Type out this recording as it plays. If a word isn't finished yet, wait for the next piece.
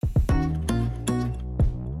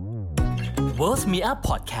Worth Me Up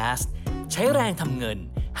Podcast ใช้แรงทำเงิน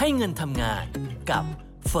ให้เงินทำงานกับ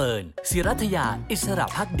เฟิร์น ศิรัทยาอิสระ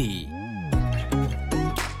ภักดี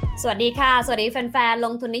สวัสดีค่ะสวัสดีแฟนๆล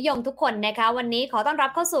งทุนนิยมทุกคนนะคะวันนี้ขอต้อนรั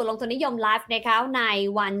บเข้าสู่ลงทุนนิยมไลฟ์นะคะใน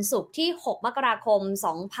วันศุกร์ที่6มกราคม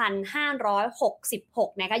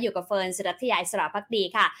2566นะคะอยู่กับเฟิร์น ศิรัทยาอิสระภักดี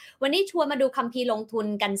ค่ะวันนี้ชวนมาดูคัมภีร์ลงทุน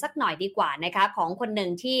กันสักหน่อยดีกว่านะคะของคนหนึ่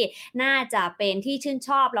งที่น่าจะเป็นที่ชื่นช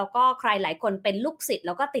อบแล้วก็ใครหลายคนเป็นลูกศิษย์แ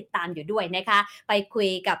ล้วก็ติดตามอยู่ด้วยนะคะไปคุย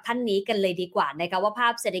กับท่านนี้กันเลยดีกว่านะคะว่าภา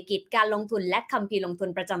พเศรษฐกิจการลงทุนและคัมภีร์ลงทุน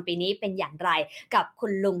ประจำปีนี้เป็นอย่างไรกับคุ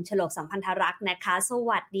ณลุงฉลกสัมพันธรักษ์นะคะส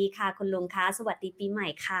วัสดีค่ะคุณลุงคะสวัสดีปีใหม่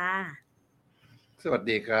ค่ะสวัส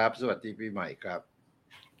ดีครับสวัสดีปีใหม่ครับ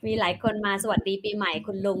มีหลายคนมาสวัสดีปีใหม่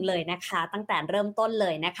คุณลุงเลยนะคะตั้งแต่เริ่มต้นเล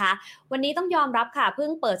ยนะคะวันนี้ต้องยอมรับค่ะเพิ่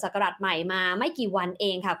งเปิดศักราชใหม่มาไม่กี่วันเอ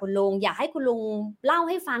งค่ะคุณลุงอยากให้คุณลุงเล่า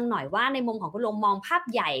ให้ฟังหน่อยว่าในมุมของคุณลุงมองภาพ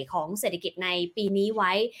ใหญ่ของเศรษฐกิจในปีนี้ไ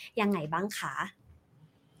ว้ยังไงบ้างคะ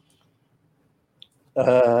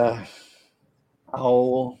เอา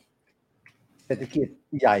เศรษฐกิจ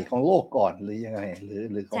ใหญ่ของโลกก่อนหรือยังไงห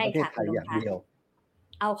รือของประเทศไทยอย่างเดียว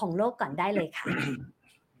เอาของโลกก่อนได้เลยค่ะ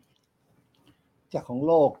จากของ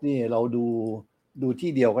โลกนี่เราดู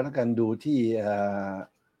ที่เดียวกันแล้วกันดูที่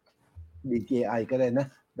DJI ก็ได้นะ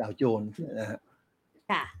ดาวโจนส์นะฮะ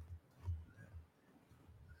ค่ะ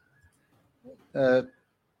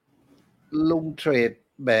ลุงเทรด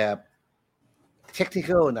แบบ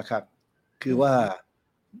technical นะครับคือว่า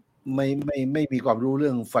ไม่มีความรู้เรื่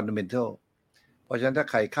อง fundamental เพราะฉะนั้นถ้า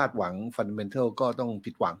ใครคาดหวัง fundamental ก็ต้อง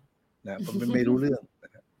ผิดหวังนะผมไม่รู้เรื่อง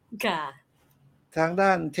ค่ะทางด้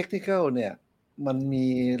าน technical เนี่ยมันมี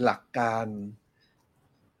หลักการ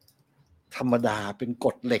ธรรมดาเป็นก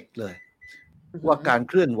ฎเหล็กเลยว่าการ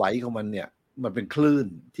เคลื่อนไหวของมันเนี่ยมันเป็นคลื่น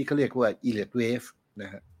ที่เขาเรียกว่า Elliott wave น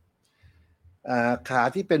ะฮะขา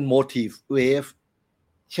ที่เป็น motive wave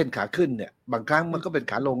เช่นขาขึ้นเนี่ยบางครั้งมันก็เป็น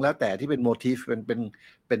ขาลงแล้วแต่ที่เป็น motive เ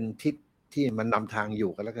ป็นทิศที่มันนำทางอ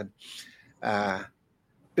ยู่กันแล้วกัน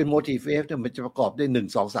เป็น motive wave เนี่ยมันจะประกอบด้วย1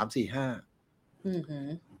 2 3 4 5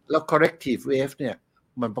แล้ว corrective wave เนี่ย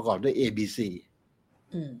มันประกอบด้วย A B C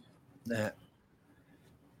นะฮะ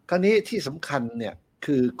คราวนี้ที่สำคัญเนี่ย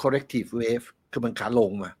คือ corrective wave คือมันขาล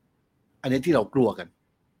งมาอันนี้ที่เรากลัวกัน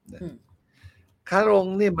นะขาลง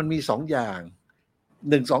เนี่ยมันมี2อย่าง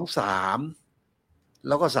1 2 3แ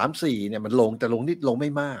ล้วก็3 4เนี่ยมันลงแต่ลงนิดลงไ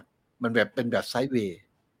ม่มากมันแบบเป็นแบบไซด์เวย์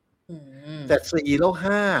แต่4แล้ว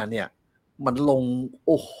5เนี่ยมันลงโ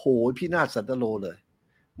อ้โหพินาศสันตโลเลย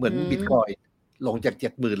เหมือนบิตคอยน์ลงจาก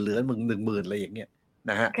 70,000 เหลือ 10,000 อะไรอย่างเงี้ย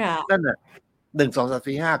นะฮะนั่นน่ะ1 2 3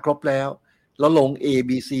 4 5ครบแล้วลง A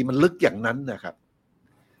B C มันลึกอย่างนั้นนะครับ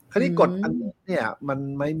คราวนี้กฎอันนี้เนี่ยมัน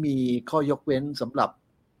ไม่มีข้อยกเว้นสำหรับ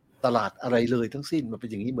ตลาดอะไรเลยทั้งสิ้นมันเป็น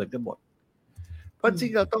อย่างนี้เหมือนกันหมดเพราะจริ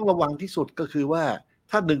งเราต้องระวังที่สุดก็คือว่า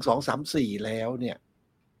ถ้า1 2 3 4แล้วเนี่ย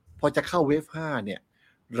พอจะเข้าเวฟ5เนี่ย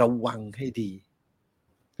ระวังให้ดี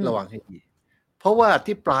เพราะว่า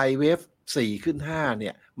ที่ปลายเวฟ4ขึ้น5เนี่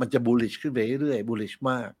ยมันจะ bullish ขึ้นไปเรื่อยๆ bullish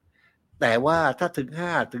มากแต่ว่าถ้าถึง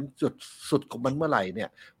5ถึงจุดสุดของมันเมื่อไหร่เนี่ย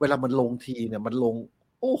เวลามันลงทีเนี่ยมันลง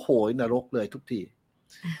โอ้โหนรกเลยทุกที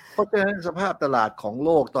เพราะฉะนั้นสภาพตลาดของโล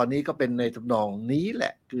กตอนนี้ก็เป็นในทำนองนี้แหล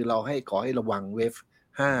ะคือเราขอให้ระวังเวฟ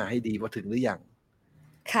5ให้ดีว่าถึงหรือยัง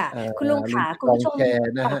ค่ะคุณลุงขาคุณผู้ชม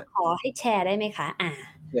ขอให้แชร์ได้ไหมคะ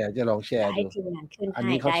จะลองแชร์ดูอัน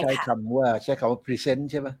นี้เขาใช้คำว่าpresent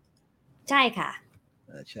ใช่ไหมใช่ค่ะ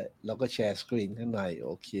ใช่เราก็แชร์สกรีนข้างในโ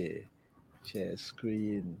อเคแชร์สกรี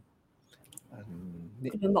น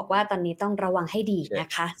คุณลุงบอกว่าตอนนี้ต้องระวังให้ดีนะ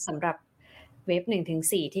คะสำหรับเว็บ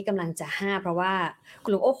 1-4 ที่กำลังจะ5เพราะว่าคุ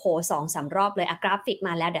ณลุงโอ้โห 2-3 รอบเลยกราฟิกม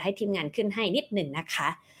าแล้วเดี๋ยวให้ทีมงานขึ้นให้นิดหนึ่งนะคะ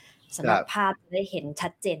สำหรับภาพจะได้เห็นชั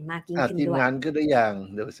ดเจนมากยิ่งขึ้นด้วยทีมงานขึ้นได้ยัง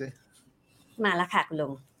เดี๋ยวสิมาแล้วค่ะคุณลุ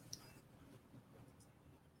ง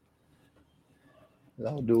เร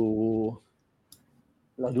า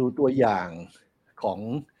ดูตัวอย่างของ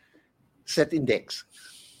Set Index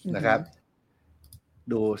นะครับ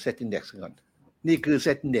ดู Set Index ก่อนนี่คือ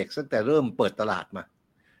Set Index ตั้งแต่เริ่มเปิดตลาดมา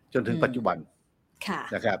จนถึงปัจจุบัน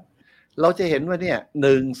นะครับเราจะเห็นว่าเนี่ย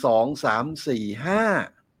1 2 3 4 5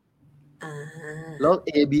แล้ว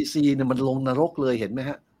ABC เนี่ยมันลงนรกเลยเห็นไหม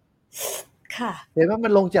ฮะค่ะเห็นว่ามั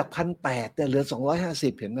นลงจาก 1,800 แต่เหลือ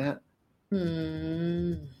250เห็นไหมฮะ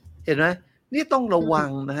เห็นไหมนี่ต้องระวัง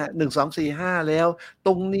นะฮะ1 2 4 5แล้วต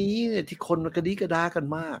รงนี้เนี่ยที่คนกระดิกระดากัน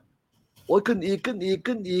มากโอ้ยขึ้น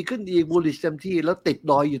อีกบูลลิชเต็มที่แล้วติด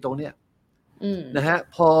ดอยอยู่ตรงเนี้ยนะฮะ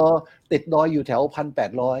พอติดดอยอยู่แถว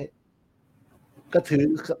 1,800 ก็ถือ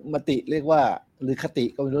มติเรียกว่าหรือคติ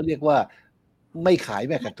ก็ไม่รู้เรียกว่าไม่ขายแ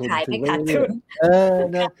ม่ขาดทุนถือไว้เรื่อย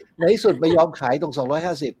นะในที่สุดไม่ยอมขายตรง250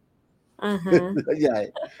เหลือใหญ่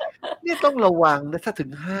นี่ต้องระวังนะถ้าถึ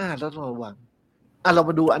ง5แล้วต้องระวัง เรา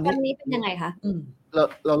มาดูอัน วันนี้เป็นยังไงคะ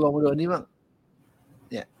เราลองมาดูอันนี้บ้าง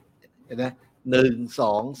เนี่ยเห็นไหม1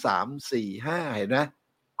 2 3 4 5เห็นไหม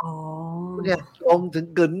เนี่ยลงถึง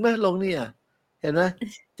กึ่นไหมลงเนี่ยเห็นไหม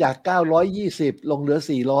จาก920ลงเหลือ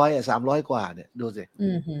400 300กว่าเนี่ยดูสิ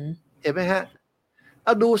เห็นไหมฮะเอ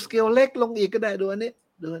าดูสเกลเล็กลงอีกก็ได้ดูอันนี้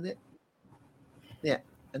เนี่ย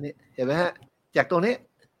อันนี้เห็นไหมฮะจากตรงนี้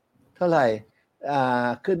เท่าไหร่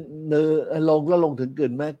ขึ้นลงแล้วลงถึงกึ่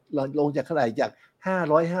นไหมลงจากเท่าไหร่จาก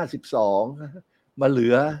552มาเหลื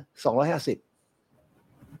อ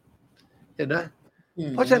250เห็นไหม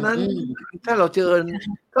เพราะฉะนั้นถ้าเราเจอ1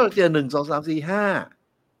 2 3 4 5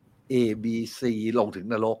 A B C ลงถึง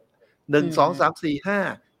นรก1 2 3 4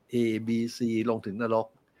 5 A B C ลงถึงนรก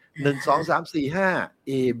1 2 3 4 5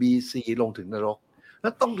 A B C ลงถึงนรกแล้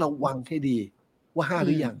วต้องระวังให้ดีว่า5ห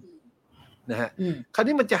รือยังนะฮะคราว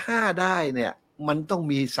นี้มันจะ5ได้เนี่ยมันต้อง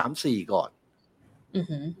มี3-4ก่อน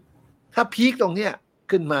ถ้าพีคตรงเนี้ย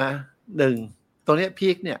ขึ้นมา1ตรงเนี้ยพี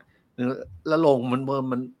คเนี่ยแล้วลง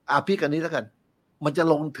มันพีคอันนี้แล้วกันมันจะ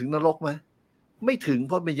ลงถึงนรกไหมไม่ถึงเ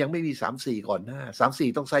พราะมันยังไม่มี3-4ก่อนหน้า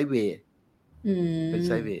3-4ต้องไซด์เวย์เป็นไ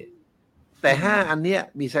ซด์เวย์แต่5อันเนี้ย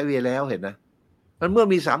มีไซด์เวย์แล้วเห็นนะมันเมื่อ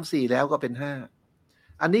มี3-4แล้วก็เป็น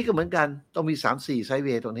5อันนี้ก็เหมือนกันต้องมี3-4ไซด์เว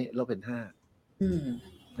ย์ตรงนี้แล้วเป็น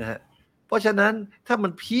5นะฮะเพราะฉะนั้นถ้ามั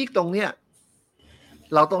นพีคตรงเนี้ย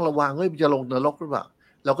เราต้องระวังมันจะลงนรกหรือเปล่า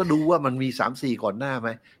เราก็ดูว่ามันมี3-4ก่อนหน้าไหม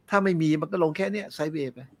ถ้าไม่มีมันก็ลงแค่เนี้ยไซด์เว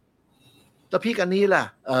ย์ไปแล้วพีคอันนี้ล่ะ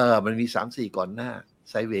มันมี3-4ก่อนหน้า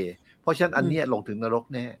ไซด์เวย์เพราะฉะนั้นอันเนี้ยลงถึงนรก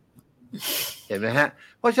แน่เห็นไหมฮะ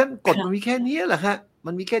เพราะฉะนั้นกฎมันมีแค่นี้แหละฮะ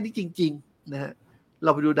มันมีแค่นี้จริงๆนะฮะเร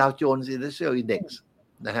าไปดูดาวโจนส์ Industrial Index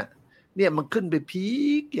นะฮะเนี่ยมันขึ้นไปพี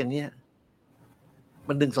คอย่างเนี้ย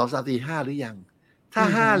มัน1 2 3 4 5หรือยังถ้า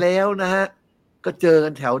5แล้วนะฮะก็เจอกั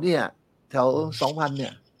นแถวเนี่ยแถว 2,000 เนี่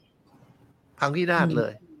ยพังพินาศเล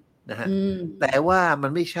ยนะฮะแต่ว่ามั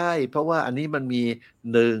นไม่ใช่เพราะว่าอันนี้มันมี1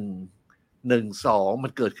 มั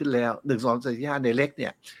นเกิดขึ้นแล้ว1 2 3 4 5ในเล็กเนี่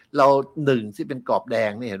ยเรา1ที่เป็นกรอบแด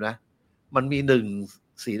งนี่เห็นไหมมันมี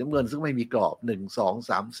1สีน้ำเงินซึ่งไม่มีกรอบ1 2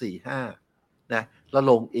 3 4 5นะแล้ว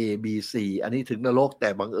ลง A B C อันนี้ถึงนรกแต่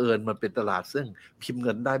บังเอิญมันเป็นตลาดซึ่งพิมพ์เ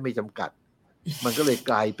งินได้ไม่จำกัดมันก็เลย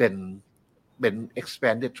กลายเป็น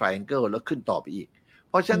expanded triangle แล้วขึ้นต่อไปอีก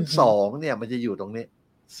เพราะฉะนั้น2เนี่ยมันจะอยู่ตรงนี้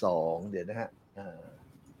2เดี๋ยวนะฮะ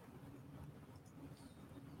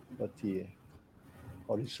ก็ที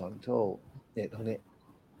horizontal เนี่ยตรงนี้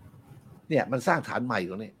เนี่ยมันสร้างฐานใหม่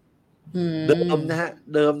ตรงนี้เดิมนะฮะ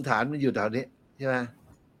เดิมฐานมันอยู่แถวนี้ใช่ไหม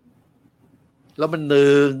แล้วมัน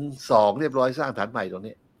1 2เรียบร้อยสร้างฐานใหม่ตรง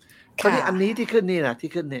นี้คราวนี้อันนี้ที่ขึ้นนี่นะ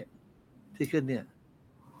ที่ขึ้นเนี่ย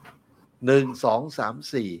1 2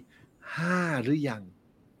 3 4 5หรือยัง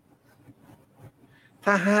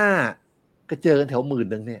ถ้า5ก็เจอกันแถว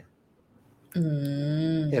10,000เนี่ย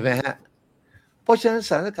เห็นไหมฮะเพราะฉะนั้นส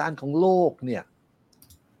ถานการณ์ของโลกเนี่ย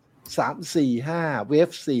3-4-5เวฟ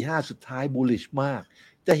4-5สุดท้าย bullish มาก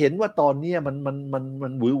จะเห็นว่าตอนนี้มั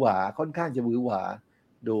นหวือหวาค่อนข้างจะหวือหวา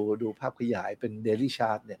ดูภาพขยายเป็น daily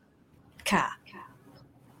chart เนี่ยค่ะ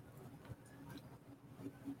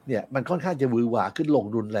เนี่ยมันค่อนข้างจะหวือหวาขึ้นลง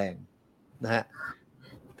รุนแรงนะฮะ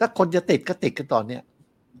ถ้าคนจะติดก็ติดกันตอนเนี้ย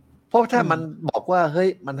เพราะถ้ามันบอกว่าเฮ้ย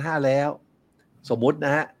มัน5แล้วสมมุติน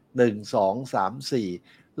ะฮะ1 2 3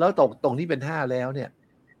 4แล้วตรงนี้เป็น5แล้วเนี่ย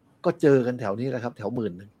ก็เจอกันแถวนี้แหละครับแถว10,000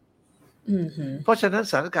เพราะฉะนั้น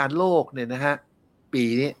สถานการณ์โลกเนี่ยนะฮะปี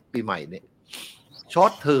นี้ปีใหม่เนี่ยช็อ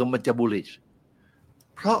ตเทอมมันจะ bullish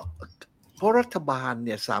เพราะรัฐบาลเ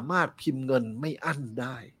นี่ยสามารถพิมพ์เงินไม่อั้นไ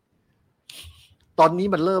ด้ตอนนี้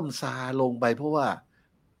มันเริ่มซาลงไปเพราะว่า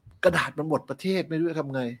กระดาษมันหมดประเทศไม่รู้จะท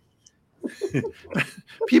ำไง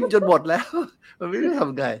พิมพ์จนหมดแล้วมันไม่รู้ท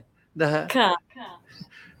ำไงนะฮะ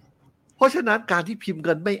เพราะฉะนั้นการที่พิมพ์เ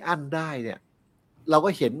งินไม่อั้นได้เนี่ยเราก็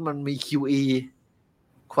เห็นมันมี QE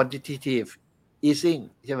quantitative easing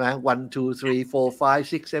ใช่ไหม1 2 3 4 5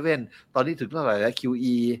 6 7ตอนนี้ถึงเท่าไหร่แล้ว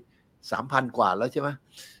QE 3,000 กว่าแล้วใช่ไหม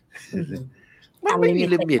ไม่มี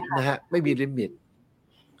ลิมิตนะฮะไม่มีลิมิต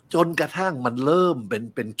จนกระทั่งมันเริ่มเ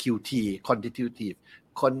ป็น QT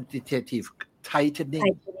quantitative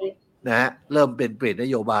tightening นะฮะเริ่มเป็นเปลี่ยนน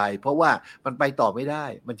โยบายเพราะว่ามันไปต่อไม่ได้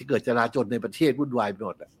มันจะเกิดจลาจลในประเทศวุ่นวายไปหม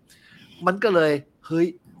ดมันก็เลยเฮ้ย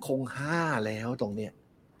คง5แล้วตรงเนี้ย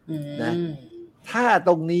นะถ้าต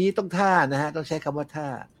รงนี้ต้องท่านะฮะต้องใช้คำว่า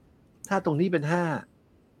ถ้าตรงนี้เป็น5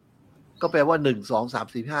ก็แปลว่า1 2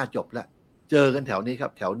 3 4 5จบแล้วเจอกันแถวนี้ครั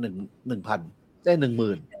บแถว1,000 ได้ 10,000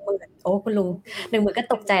 โอ้คุณลุง10,000ก็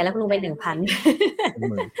ตกใจแล้วคุณลุงไป 1,000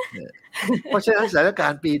 เพราะฉะนั้นสถานกา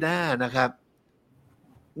รณ์ปีหน้านะครับ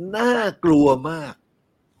น่ากลัวมาก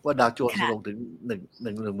ว่าดาวโจนส์จะลงถึง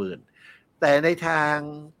10,000แต่ในทาง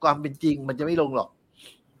ความเป็นจริงมันจะไม่ลงหรอก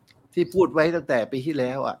ที่พูดไว้ตั้งแต่ปีที่แ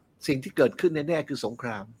ล้วอ่ะสิ่งที่เกิดขึ้นแน่ๆคือสงคร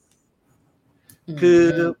ามคือ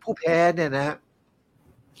ผู้แพ้เนี่ยนะ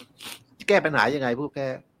แก้ปัญหายังไงผู้แพ้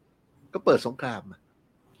ก็เปิดสงคราม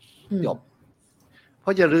จบเพรา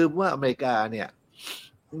ะอย่าลืมว่าอเมริกาเนี่ย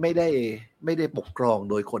ไม่ได้ปกครอง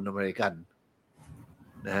โดยคนอเมริกัน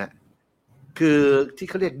นะฮะคือที่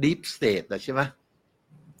เขาเรียก Deep State ใช่ไหม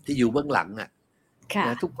ที่อยู่เบื้องหลังอ่ะน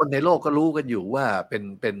ะทุกคนในโลกก็รู้กันอยู่ว่าเ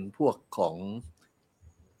ป็นพวกของ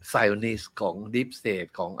Zionist ของ Deep State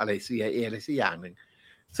ของอะไร CIA อะไรสักอย่างหนึ่ง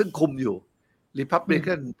ซึ่งคุมอยู่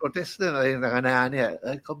Republican Protestant อะไรต่างๆเนี่ย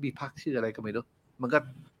เขามีพรรคชื่ออะไรก็ไม่รู้มันก็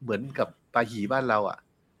เหมือนกับปาหีบ้านเราอ่ะ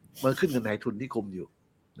มันขึ้นกับนายทุนที่คุมอยู่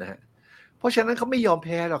นะฮะเพราะฉะนั้นเขาไม่ยอมแ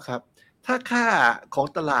พ้หรอกครับถ้าค่าของ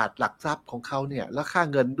ตลาดหลักทรัพย์ของเขาเนี่ยแล้วค่า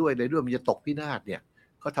เงินด้วยอะไรด้วยมันจะตกพินาศเนี่ย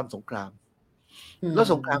เขาทำสงครามแล้ว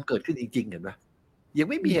สงครามเกิดขึ้นจริงๆเห็นไหมยัง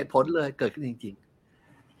ไม่มีเหตุผลเลยเกิดขึ้นจริง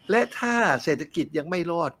ๆและถ้าเศรษฐกิจยังไม่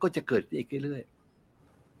รอดก็จะเกิดอีกเรื่อย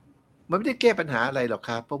ๆมันไม่ได้แก้ปัญหาอะไรหรอกค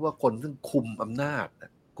รับเพราะว่าคนซึ่งคุมอำนาจ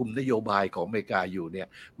คุมนโยบายของอเมริกาอยู่เนี่ย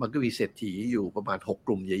มันก็มีเศรษฐีอยู่ประมาณ6 ก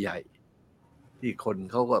ลุ่มใหญ่ๆที่คน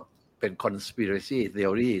เขาก็เป็น conspiracy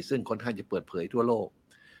theory ซึ่งค่อนข้างจะเปิดเผยทั่วโลก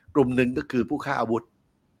กลุ่มหนึ่งก็คือผู้ค้าอาวุธ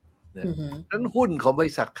นั้นหุ้นของบ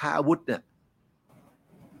ริษัทค้าอาวุธเนี่ย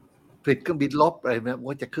ผลิตเครื่องบินรบอะไรมัน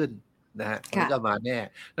ก็จะขึ้นนะฮะมันก็มาแน่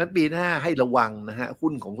นั้นปีหน้าให้ระวังนะฮะ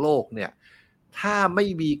หุ้นของโลกเนี่ยถ้าไม่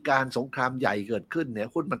มีการสงครามใหญ่เกิดขึ้นเนี่ย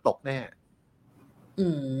หุ้นมันตกแน่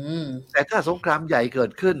แต่ถ้าสงครามใหญ่เกิ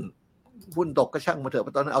ดขึ้นหุ้นตกก็ช่างมาเถอะเพร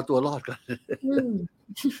าะตอนนั้นเอาตัวรอดก่อน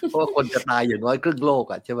เพราะว่าคนจะตายอย่างน้อยครึ่งโลก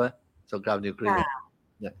อ่ะใช่ไหมสงครามนิวเคลียร์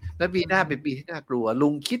และปีหน้าเป็นปีที่น่ากลัวลุ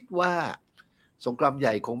งคิดว่าสงครามให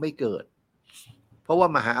ญ่คงไม่เกิดเพราะว่า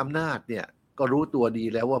มหาอำนาจเนี่ยก็รู้ตัวดี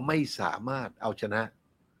แล้วว่าไม่สามารถเอาชนะ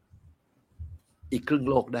อีกครึ่ง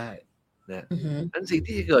โลกได้นะนั้นสิ่ง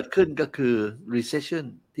ที่จะเกิดขึ้นก็คือ recession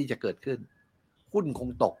ที่จะเกิดขึ้นหุ้นคง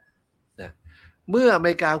ตกนะเมื่ออเม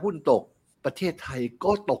ริกาหุ้นตกประเทศไทย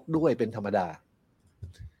ก็ตกด้วยเป็นธรรมดา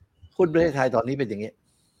หุ้นประเทศไทยตอนนี้เป็นอย่างนี้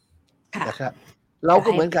นะครับเราก็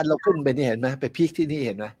เหมือนกันเราขึ้นไปนี่เห็นไหมไปพีคที่นี่เ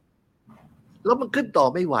ห็นไหมแล้วมันขึ้นต่อ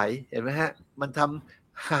ไม่ไหวเห็นไหมฮะมันท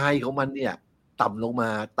ำไฮของมันเนี่ยต่ำลงมา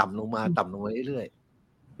เรื่อย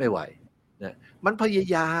ๆไม่ไหวนะมันพยา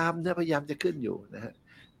ยามจะขึ้นอยู่นะฮะ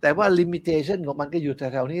แต่ว่าลิมิเตชันของมันก็อยู่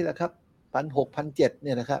แถวๆนี้แหละครับ1,600 1,700เ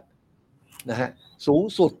นี่ยนะครับนะฮะสูง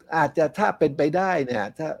สุดอาจจะถ้าเป็นไปได้เนี่ย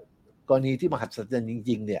ถ้ากรณีที่มหัศจรรย์จ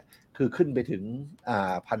ริงๆเนี่ยคือขึ้นไปถึง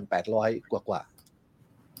1,800 กว่า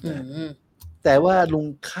แต่ว่าลุง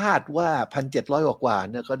คาดว่า 1,700 กว่า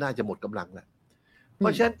เนี่ยก็น่าจะหมดกำลังแล้วเพรา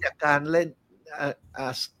ะฉะนั้นจากการเล่น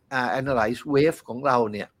analyze wave ของเรา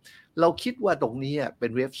เนี่ยเราคิดว่าตรงนี้เป็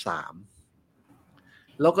นเวฟ3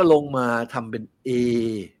แล้วก็ลงมาทำเป็น A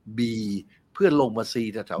B เพื่อลงมา C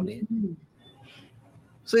แถวๆนี้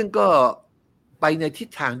ซึ่งก็ไปในทิศ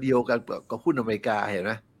ทางเดียวกันกับหุ้นอเมริกาเห็นไห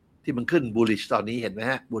มที่มันขึ้น bullish ตอนนี้เห็นไหม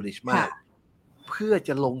ฮะ bullish มากเพื่อจ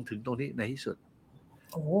ะลงถึงตรงนี้ในที่สุด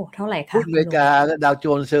โอ้เท่าไหร่คะหุ้นอเมริกาดาวโจ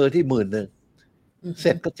นส์เจอที่ 10,000 เส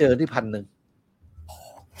ร็จก็เจอที่ 1,000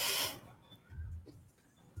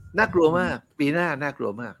 น่ากลัวมากปีหน้าน่ากลั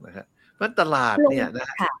วมากนะครับเพราะตลาดเนี่ยนะ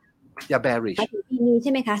จะ bearish ปีนี้ใ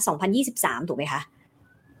ช่ไหมคะ2023ถูกไหมคะ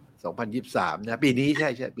2023นะปีนี้ใช่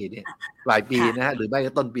ปีนี้ปลายปีนะฮะหรือไม่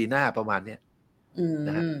ก็ต้นปีหน้าประมาณเนี้ยน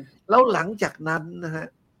ะฮะแล้วหลังจากนั้นนะฮะ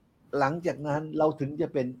หลังจากนั้นเราถึงจะ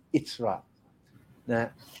เป็นอิสระนะ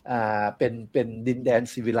เป็นดินแดน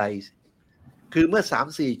ซีวิไลซ์คือเมื่อ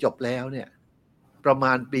 3-4 จบแล้วเนี่ยประม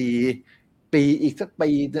าณปีอีกสักปี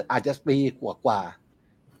อาจจะปีกว่า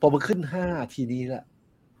พอมาขึ้น5ทีนี้ละ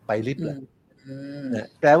ไปลิฟต์เลยนะ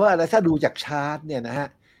แต่ว่าถ้าดูจากชาร์ตเนี่ยนะฮะ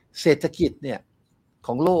เศรษฐกิจเนี่ยข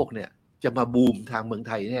องโลกเนี่ยจะมาบูมทางเมืองไ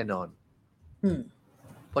ทยแน่นอน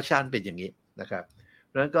เพราะชาร์ตเป็นอย่างนี้นะครับเ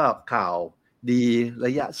พราะฉะนั้นก็ข่าวดีร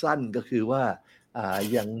ะยะสั้นก็คือว่า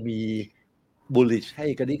ยังมีบูลลิชให้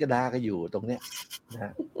กระดิกระดากันอยู่ตรงเนี้ยน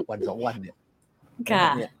ะวัน2 วันเนี่ย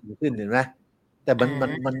ขึ้นเห็นไหมแต่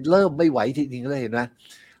มันเริ่มไม่ไหวจริงๆเลยเห็นไหม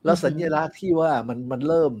แล้วสัญลักษณ์ที่ว่ามัน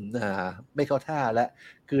เริ่มไม่เข้าท่าแล้ว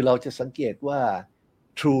คือเราจะสังเกตว่า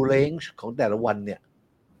true range ของแต่ละวันเนี่ย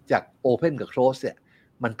จาก open กับ close เนี่ย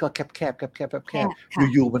มันก็แคบ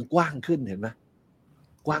อยู่ๆมันกว้างขึ้นเห็นไหม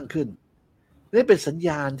กว้างขึ้นนี่เป็นสัญญ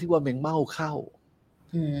าณที่ว่าแมงเม่าเข้า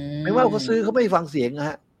แมงเม่าเขาซื้อเขาไม่ฟังเสียงนะ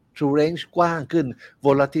ฮะ true range กว้างขึ้น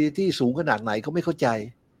volatility สูงขนาดไหนเขาไม่เข้าใจ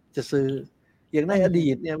จะซื้ออย่างในอดี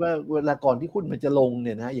ตเนี่ยว่าเวลาก่อนที่หุ้นมันจะลงเ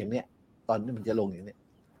นี่ยนะอย่างเนี้ยตอนนี้มันจะลงอย่างเนี้ย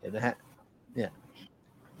เห็นไหมฮะเนี่ย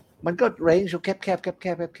มันก็ range แคบ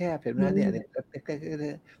เห็นไหมเนี่ย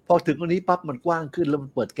พอถึงตรงนี้ปั๊บมันกว้างขึ้นแล้วมั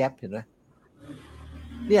นเปิดแกปเห็นไหม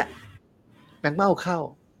เนี่ยแมงเม่าเข้า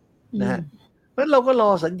นะฮะ ราะเราก็รอ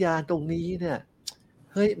สัญญาณตรงนี้เนี่ย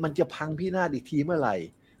เฮ้ยมันจะพังพินาศอีกทีเมื่อไหร่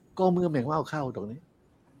ก็เมื่อแมงว่าวเข้าตรงนี้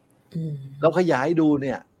เราขยายดูเ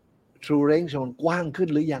นี่ย True Range มันกว้างขึ้น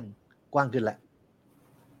หรือยังกว้างขึ้นแล้ว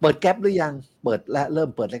เปิดแก๊ปหรือยังเปิดและเริ่ม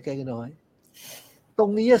เปิดเล็กๆน้อยๆตรง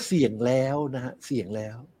นี้เสี่ยงแล้วนะฮะเสี่ยงแล้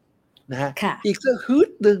วนะฮะอีกสักฮึด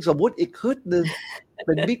หนึ่งสมมุติอีกฮึดหนึ่งเ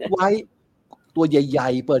ป็นบิ๊กไวท์ตัวใหญ่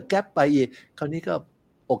ๆเปิดแก๊ปไปอีกคราวนี้ก็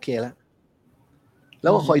โอเคแล้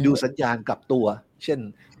วก็คอยดูสัญญาณกลับตัวเช่น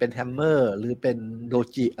เป็นแฮมเมอร์หรือเป็นโด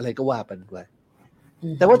จิอะไรก็ว่าไป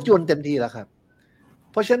แต่ว่าจวนเต็มทีแล้วครับ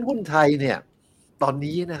เพราะฉะนั้นหุ้นไทยเนี่ยตอน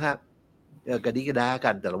นี้นะครับกระดิกระดากั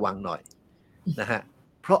นแต่ระวังหน่อยนะฮะ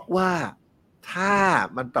เพราะว่าถ้า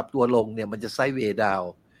มันปรับตัวลงเนี่ยมันจะไซด์เวย์ดาว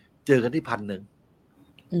เจอกันที่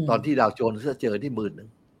 1,000 ตอนที่ดาวโจนส์จะเจอที่ 10,000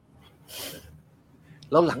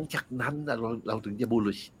 แล้วหลังจากนั้นเราถึงจะบูล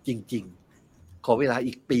ลิชจริงๆขอเวลา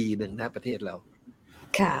อีกปีหนึ่งนะประเทศเรา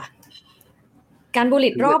ค่ะการบูลลิ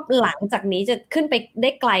ชรอบหลังจากนี้จะขึ้นไปได้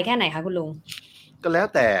ไกลแค่ไหนคะคุณลุงก็แล้ว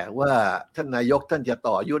แต่ว่าท่านนายกท่านจะ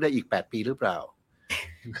ต่ออายุได้อีก8 ปีหรือเปล่า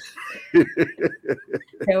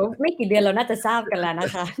เดี๋ยวไม่กี่เดือนเราน่าจะทราบกันแล้วนะ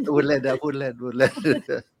คะพูดเล่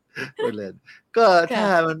นก็ถ้า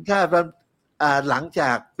มันหลังจ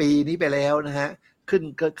ากปีนี้ไปแล้วนะฮะขึ้น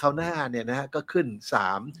ก็คราวหน้าเนี่ยนะฮะก็ขึ้น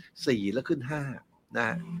3 4แล้วขึ้น5นะ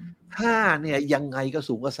5เนี่ยยังไงก็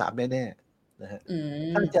สูงกว่า3แน่ๆนะฮะ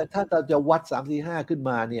ถ้าเราจะวัด3 4 5ขึ้น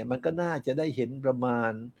มาเนี่ยมันก็น่าจะได้เห็นประมา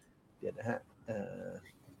ณเดี๋ยวนะฮะ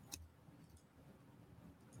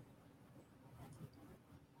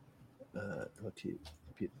โทษที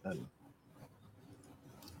ผิดอัน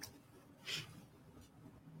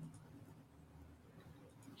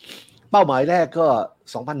เป้าหมายแรกก็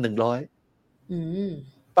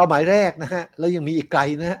 2,100 เป้าหมายแรกนะฮะแล้วยังมีอีกไกล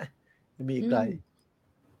นะฮะยังมีอีกไกล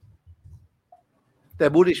แต่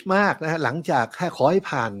บูลลิชมากนะฮะหลังจากขอให้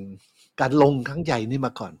ผ่านการลงครั้งใหญ่นี่ม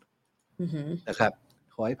าก่อนนะครับ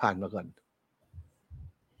ขอให้ผ่านมาก่อน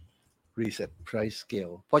reset price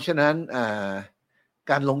scale เพราะฉะนั้น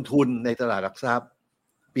การลงทุนในตลาดหลักทรัพย์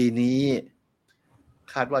ปีนี้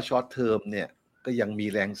คาดว่าช็อตเทอมเนี่ยก็ยังมี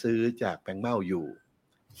แรงซื้อจากแบงก์เม้าอยู่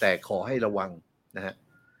แต่ขอให้ระวังนะฮะ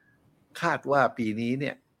คาดว่าปีนี้เ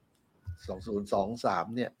นี่ย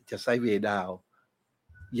2023เนี่ยจะไซด์เวย์ดาว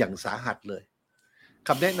อย่างสาหัสเลยค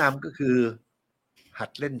ำแนะนำก็คือหัด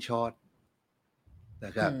เล่นช็อตน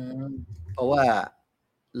ะครับเพราะว่า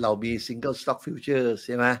เรามี Single Stock Futures ใ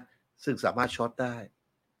ช่ไหมซึ่งสามารถช็อตได้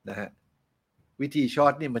นะฮะวิธีช็อ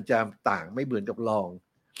ตนี่มันจะต่างไม่เหมือนกับลอง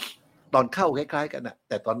ตอนเข้าคล้ายๆกันนะ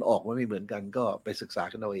แต่ตอนออกมันไม่เหมือนกันก็ไปศึกษา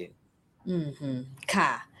กันเอาเองค่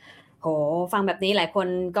ะโหฟังแบบนี้หลายคน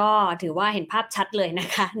ก็ถือว่าเห็นภาพชัดเลยนะ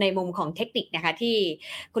คะในมุมของเทคนิคนะคะที่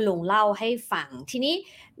คุณลุงเล่าให้ฟังทีนี้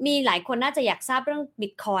มีหลายคนน่าจะอยากทราบเรื่อง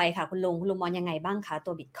Bitcoin ค่ะคุณลุงมองยังไงบ้างคะ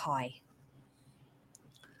ตัว Bitcoin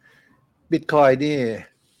นี่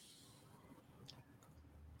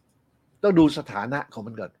ต้องดูสถานะของ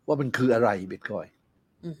มันก่อนว่ามันคืออะไร Bitcoin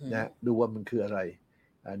นะดูว่ามันคืออะไร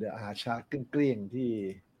เดี๋ยวหาชาร์ตเกลี้ยงๆ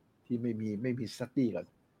ที่ไม่มีสตี้ก่อน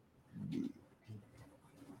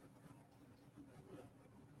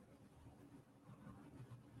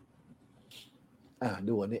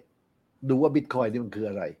ดูอันนี้ดูว่า Bitcoin นี่มันคือ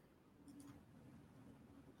อะไร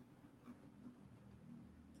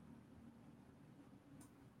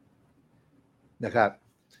นะครับ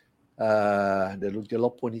เดี๋ยวลุงจะล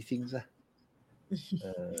บพวกนี้ทิ้งซะ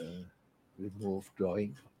remove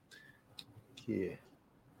drawing โอเค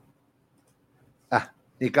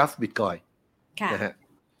นี่กราฟ Bitcoin นะฮะ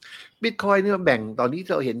Bitcoin นี่มันแบ่งตอนนี้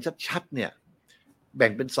เราเห็นชัดๆเนี่ยแบ่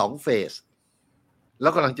งเป็น2เฟสแล้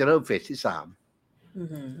วกำลังจะเริ่มเฟสที่3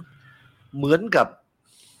เหมือนกับ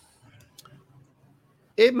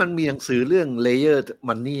มันมีหนังสือเรื่อง Layer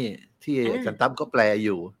Money ที่อาจารย์ตั้มก็แปลอ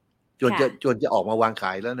ยู่จนจะออกมาวางข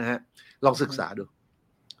ายแล้วนะฮะลองศึกษาดู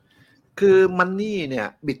คือมันนี่เนี่ย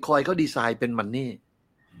Bitcoin เขาดีไซน์เป็นมันนี่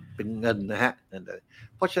เป็นเงินนะฮะ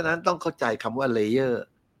เพราะฉะนั้นต้องเข้าใจคำว่า layer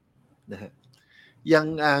นะฮะอย่าง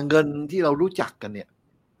เงินที่เรารู้จักกันเนี่ย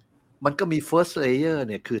มันก็มี first layer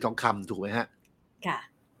เนี่ยคือทองคำถูกไหมฮะค่ะ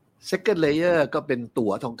second layer ก็เป็นตั๋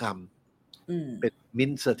วทองคำเป็น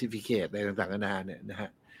mint certificate อะไรต่างๆนานาเนี่ยนะฮะ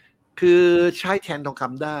คือใช้แทนทองค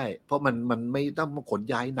ำได้เพราะมันไม่ต้องขน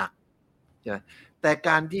ย้ายหนักใช่ไหมแต่ก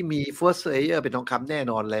ารที่มี first layer เป็นทองคำแน่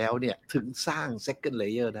นอนแล้วเนี่ยถึงสร้าง second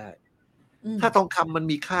layer ได้ถ้าทองคำมัน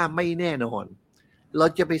มีค่าไม่แน่นอนเรา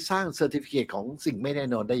จะไปสร้าง certificate ของสิ่งไม่แน่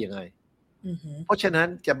นอนได้ยังไงเพราะฉะนั้น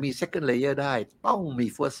จะมี second layer ได้ต้องมี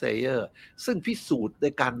first layer ซึ่งพิสูจน์ใน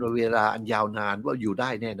การเวลาอันยาวนานว่าอยู่ได้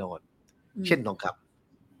แน่นอนเช่นทองค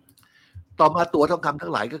ำต่อมาตั๋วทองคำทั้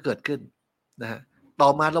งหลายก็เกิดขึ้นนะฮะต่อ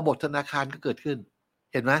มาระบบธนาคารก็เกิดขึ้น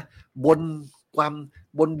เห็นไหมบน ความ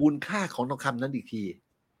บนมูลค่าของทองคำนั้นอีกที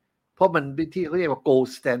เพราะมันเป็นที่เขาเรียกว่า gold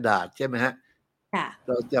standard ใช่ไหมฮะเ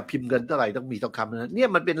ราจะพิมพ์เงินเท่าไหร่ต้องมีทองคำนั้นเนี่ย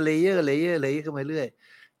มันเป็นเลเยอร์ขึ้นมาเรื่อย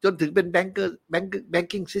จนถึงเป็น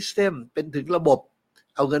banking system เป็นถึงระบบ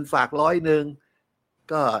เอาเงินฝาก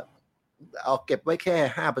100ก็เอาเก็บไว้แค่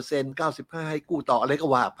 5% 95ให้กู้ต่ออะไรก็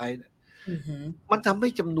ว่าไปมันทำให้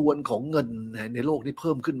จำนวนของเงินในโลกนี้เ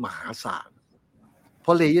พิ่มขึ้นมหาศาลเพร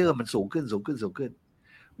าะเลเยอร์มันสูงขึ้น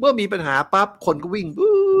เมื่อมีปัญหาปั๊บคนก็วิ่ง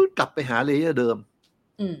กลับไปหาเลเยอร์เดิม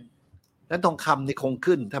นั้นทองคำนี่คง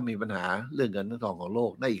ขึ้นถ้ามีปัญหาเรื่องเงินทองของโล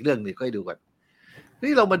กนั่นอีกเรื่องนึงก็ให้ดูกัน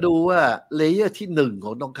นี่เรามาดูว่าเลเยอร์ที่1ข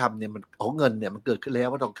องทองคำเนี่ยมันของเงินเนี่ยมันเกิดขึ้นแล้ว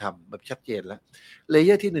ว่าทองคำแบบชัดเจนแล้วเลเย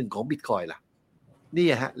อร์ที่1ของบิตคอยน์ล่ะนี่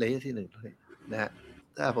ฮะเลเยอร์ที่1นะฮะ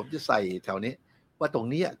ถ้าผมจะใส่แถวนี้ว่าตรง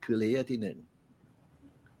นี้คือเลเยอร์ที่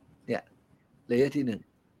1เนี่ยเลเยอร์ที่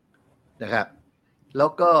1นะครับแล้ว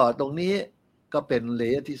ก็ตรงนี้ก็เป็นเล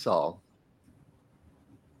เยอร์ที่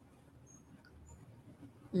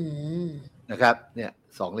2นะครับเนี่ย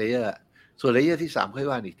2เลเยอร์ส่วนเลเยอร์ที่3ค่อย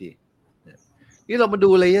ว่าอีกทีนี่เรามาดู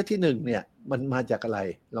เลเยอร์ที่1เนี่ยมันมาจากอะไร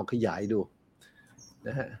ลองขยายดูน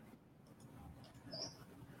ะฮะ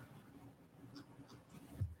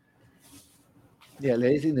เนี่ยเล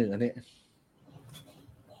เยอร์ที่1อันนี้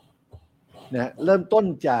นะเริ่มต้น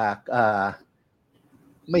จาก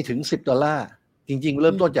ไม่ถึง$10จริงๆเ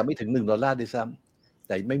ริ่มต้นจากไม่ถึง$1ด้วยซ้ำแ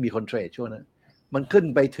ต่ไม่มีคนเทรดช่วงนั้นมันขึ้น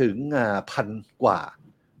ไปถึง1,000 กว่า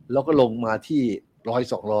แล้วก็ลงมาที่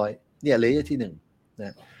100-200เนี่ยเลเยอร์ที่1น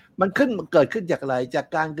ะมันเกิดขึ้นจากอะไรจาก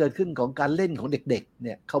การเกิดขึ้นของการเล่นของเด็กๆเ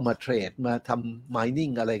นี่ยเข้ามาเทรดมาทำ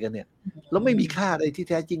mining อะไรกันเนี่ยแล้วไม่มีค่าอะไรที่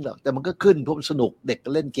แท้จริงหรอกแต่มันก็ขึ้นเพราะสนุกเด็กก็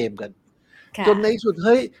เล่นเกมกันจนในสุดเ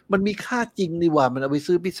ฮ้ยมันมีค่าจริงนี่ว่ามันเอาไป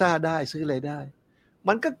ซื้อพิซซ่าได้ซื้ออะไรได้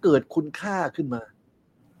มันก็เกิดคุณค่าขึ้นมา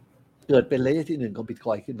เกิดเป็นเลเยอร์ที่1ของบิตค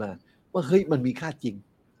อยน์ขึ้นมาว่าเฮ้ยมันมีค่าจริง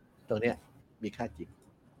ตรงเนี้ยมีค่าจริง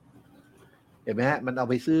เห็นไหมฮะมันเอา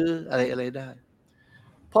ไปซื้ออะไรได้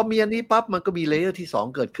พอมีอันนี้ปั๊บมันก็มีเลเยอร์ที่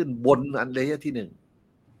2เกิดขึ้นบนอันเลเยอร์ที่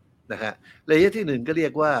1นะฮะเลเยอร์ที่1ก็เรีย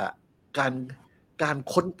กว่าการ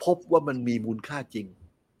ค้นพบว่ามันมีมูลค่าจริง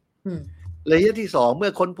เลเยอร์ที่2เมื่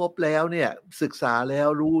อค้นพบแล้วเนี่ยศึกษาแล้ว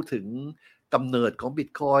รู้ถึงกำเนิดของบิต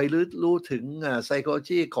คอยน์หรือรู้ถึง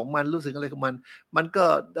psychology ของมันรู้ถึงอะไรของมันก็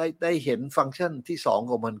ได้เห็นฟังก์ชันที่2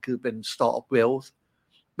ของมันคือเป็น store of wealth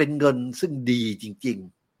เป็นเงินซึ่งดีจริง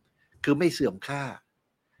ๆคือไม่เสื่อมค่า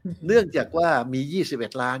เนื่องจากว่ามี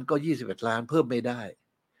21ล้านก็21ล้านเพิ่มไม่ได้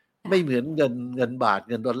ไม่เหมือนเงินบาท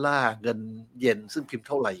เงินดอลลาร์เงินเยนซึ่งพิมพ์เ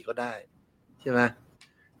ท่าไหร่ก็ได้ใช่ไหม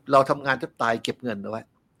เราทำงานแทบตายเก็บเงินเอาไว้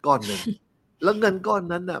ก้อนหนึ่งแล้วเงินก้อน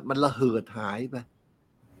นั้นน่ะมันระเหิดหายไป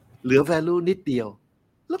เหลือ value นิดเดียว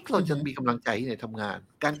แล้วเราจะมีกำลังใจที่ไหนทำงาน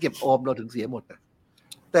การเก็บออมเราถึงเสียหมด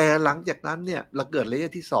แต่หลังจากนั้นเนี่ยเราเกิดเลเยอ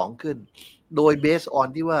ร์ที่2ขึ้นโดย based on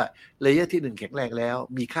ที่ว่าเลเยอร์ที่1แข็งแรงแล้ว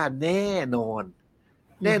มีค่าแน่นอน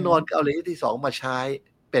ก็เอาเลเยอร์ที่2มาใช้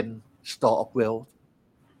เป็น store of wealth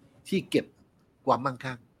ที่เก็บความมั่ง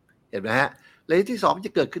คั่งเห็นไหมฮะเลเยอร์ที่2จะ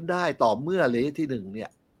เกิดขึ้นได้ต่อเมื่อเลเยอร์ที่1เนี่ย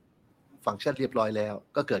ฟังก์ชันเรียบร้อยแล้ว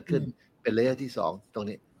ก็เกิดขึ้นเป็นเลเยอร์ที่2ตรง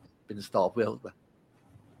นี้เป็น store of wealth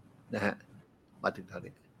นะฮะมาถึงเท่า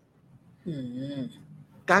นี้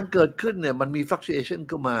การเกิดขึ้นเนี่ยมันมี fluctuation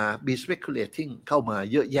เข้ามามี speculating เข้ามา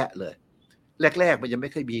เยอะแยะเลยแรกๆมันยังไ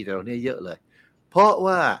ม่เคยมีแต่ตอนนี้เยอะเลยเพราะ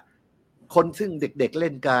ว่าคนซึ่งเด็กๆเ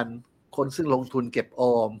ล่นกันคนซึ่งลงทุนเก็บอ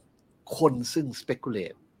อมคนซึ่ง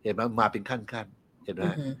speculate เห็นไหมมาเป็นขั้นๆเห็นไหม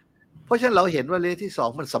เพราะฉะนั้นเราเห็นว่าเลเยอร์ที่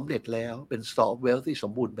2มันสำเร็จแล้วเป็น store of wealth ที่ส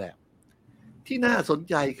มบูรณ์แบบที่น่าสน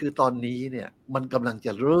ใจคือตอนนี้เนี่ยมันกำลังจ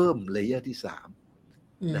ะเริ่มเลเยอร์ที่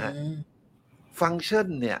3นะฮะฟังก์ชัน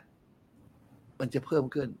เนี่ยมันจะเพิ่ม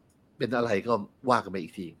ขึ้นเป็นอะไรก็ว่ากันไปอี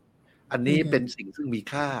กทีอันนี้เป็นสิ่งซึ่งมี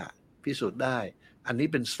ค่าพิสูจน์ได้อันนี้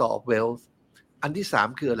เป็น store of wealth อันที่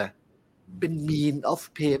3คืออะไรเป็น mean of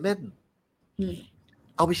payment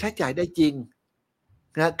เอาไปใช้จ่ายได้จริง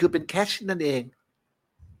นะคือเป็น cash นั่นเอง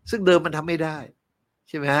ซึ่งเดิมมันทำไม่ได้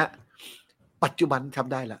ใช่ไหมฮะปัจจุบันท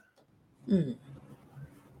ำได้ละ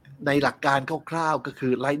ในหลักการคร่าวๆก็คื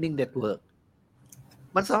อ Lightning Network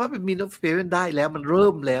มันสามารถเป็น mean of payment ได้แล้วมันเริ่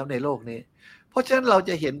มแล้วในโลกนี้เพราะฉะนั้นเรา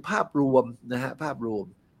จะเห็นภาพรวมนะฮะภาพรวม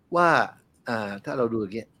ว่าถ้าเราดูอย่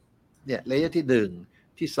างเงี้ยเนี่ยเลเยอร์ที่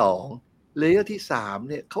1ที่2เลเยอร์ที่3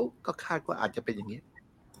เนี่ยเขาก็คาดว่าอาจจะเป็นอย่างนี้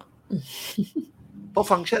เพราะ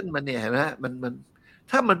ฟังก์ชันมันเนี่ยเห็นไหมมัน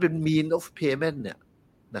ถ้ามันเป็น mean of payment เนี่ย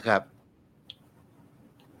นะครับ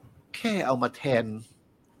แค่เอามาแทน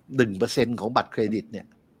 1% ของบัตรเครดิตเนี่ย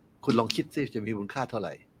คุณลองคิดซิจะมีมูลค่าเท่าไห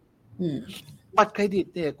ร่บัตรเครดิต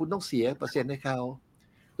เนี่ยคุณต้องเสียเปอร์เซ็นต์ให้เขา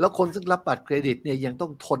แล้วคนซึ่งรับบัตรเครดิตเนี่ยยังต้อ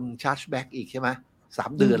งทนชาร์จแบ็กอีกใช่ไหม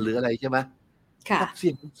3 เดือนหรืออะไรใช่ไหมเสี่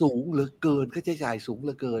ยงสูงเหลือเกินค่าใช้จ่ายสูงเห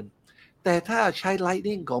ลือเกิน แต่ถ้าใช้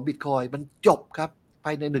Lightning ของ Bitcoin มันจบครับภ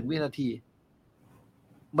ายใน1 วินาที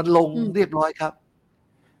มันลงเรียบร้อยครับ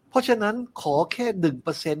เพราะฉะนั้นขอแค่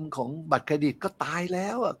 1% ของบัตรเครดิตก็ตายแล้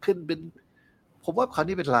วอ่ะขึ้นเป็นผมว่าคราว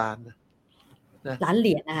นี้เป็นล้านนะล้านเห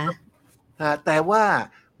รียญนะคะแต่ว่า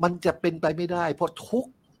มันจะเป็นไปไม่ได้เพราะทุก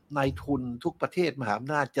นายทุนทุกประเทศมหาอ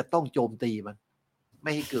ำนาจจะต้องโจมตีมันไ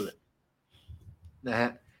ม่ให้เกิดนะฮะ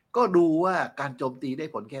ก็ดูว่าการโจมตีได้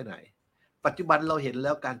ผลแค่ไหนปัจจุบันเราเห็นแ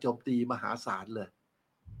ล้วการโจมตีมหาศาลเลย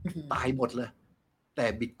ตายหมดเลยแต่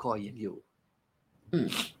บิตคอยน์ยังอยู่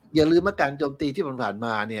อย่าลืมว่าการโจมตีที่ผ่านม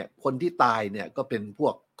าเนี่ยคนที่ตายเนี่ยก็เป็นพว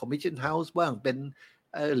ก Commission House บ้างเป็น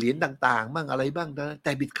เหรียญต่างๆบ้างอะไรบ้างนะแ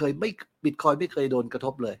ต่บิตคอยน์ไม่เคยโดนกระท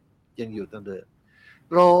บเลยยังอยู่ตั้งเดิม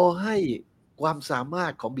รอให้ความสามาร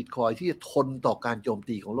ถของบิตคอยน์ที่จะทนต่อการโจม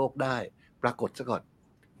ตีของโลกได้ปรากฏซะก่อน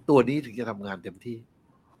ตัวนี้ถึงจะทำงานเต็มที่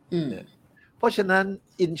เพราะฉะนั้น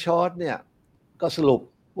in short เนี่ยก็สรุป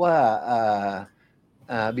ว่า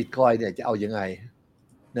บิตคอยน์เนี่ยจะเอายังไง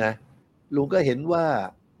นะลุงก็เห็นว่า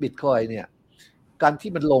บิตคอยน์เนี่ยการ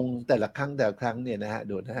ที่มันลงแต่ละครั้งเนี่ยนะฮะ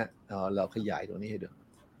ดูนะฮะเราขยายตรงนี้ให้ดู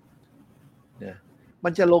นะมั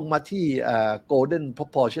นจะลงมาที่golden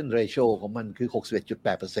proportion ratio ของมันคือ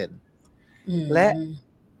 61.8% และ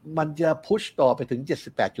มันจะพุชต่อไปถึง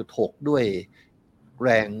 78.6 ด้วยแร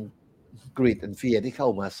ง greed and fear ที่เข้า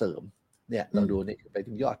มาเสริมเนี่ยเราดูนี่ไป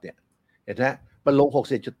ถึงยอดเนี่ยเห็นไหมมันลง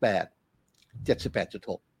 61.8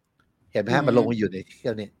 78.6 เห็นไหมฮะมันลงมาอยู่ในที่เ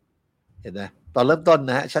ท่านี้เห็นไหมตอนเริ่มต้น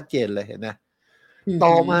นะฮะชัดเจนเลยเห็นไหม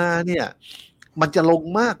ต่อมาเนี่ยมันจะลง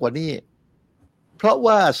มากกว่านี้เพราะ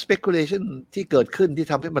ว่า speculation ที่เกิดขึ้นที่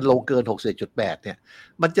ทำให้มันลงเกิน 61.8 เนี่ย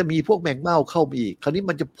มันจะมีพวกแมงเม่าเข้ามาอีกคราวนี้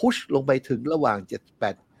มันจะพุชลงไปถึงระหว่าง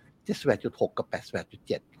 78.6 กับ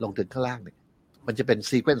 88.7 ลงถึงข้างล่างเนี่ยมันจะเป็น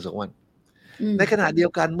sequence ของมันในขณะเดีย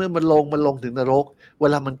วกันเมื่อมันลงถึงนรกเว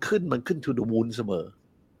ลามันขึ้นto the moon เสมอ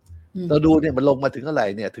เราดูเนี่ยมันลงมาถึงเท่าไหร่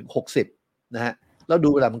เนี่ยถึง60นะฮะแล้วดู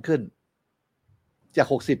เวลามันขึ้นจาก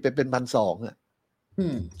60เป็น 1,200 อ่ะ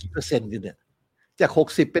กี่เปอร์เซ็นต์กันเนี่ยจาก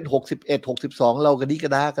60เป็น61 62เรากันนี้กร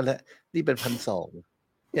ะด้ากันแล้วนี่เป็น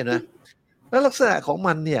 1,200 เห็นไหมแล้วลักษณะของ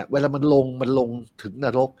มันเนี่ยเวลามันลงถึงน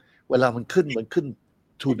รกเวลามันขึ้น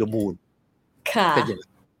to the moon เป็นอย่างนั้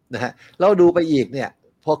นนะฮะเราดูไปอีกเนี่ย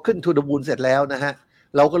พอขึ้น to the moon เสร็จแล้วนะฮะ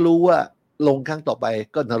เราก็รู้ว่าลงครั้งต่อไป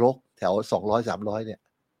ก็นรกแถว200-300เนี่ย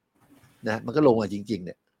นะมันก็ลงมาจริงๆเ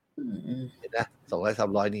นี่ยเห็นนะ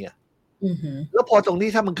200-300เนี่ยแล้วพอตรงนี้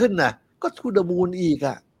ถ้ามันขึ้นนะก็ to the moon อีก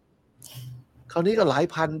อ่ะคราวนี้ก็หลาย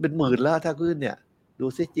พันเป็นหมื่นแล้วถ้าขึ้นเนี่ยดู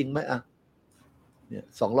ซิจริงไหมอ่ะเนี่ย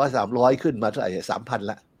200-300ขึ้นมาเท่าไหร่ 3,000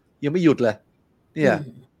 ละยังไม่หยุดเลยเนี่ย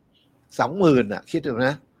 20,000 อ่ะคิดดูน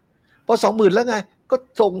ะพอ 20,000 แล้วไงก็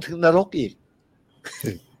ส่งถึงนรกอีก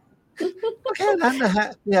ก็แค่นั้นนะฮะ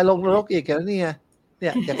เนี่ยลงนรกอีกแล้วเนี่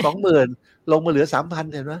ยจาก 20,000 ลงมาเหลือ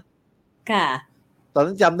 3,000 เห็นไหมค่ะตอน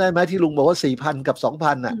นั้นจำได้ไหมที่ลุงบอกว่า 4,000 กับ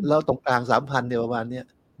 2,000 อ่ะแล้วตรงกลาง 3,000 เนี่ยประมาณเนี้ย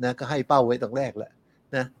นะก็ให้เป้าไว้ตรงแรกแหละ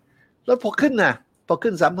นะแล้วพอขึ้น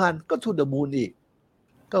 3,000 ก็to the moon อีก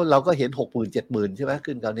ก็เราก็เห็น 60,000 70,000 ใช่ไหม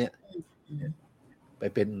ขึ้นคราวนี้ไป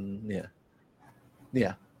เป็นเนี่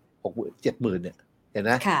ย60,000 70,000 เนี่ยเห็นไห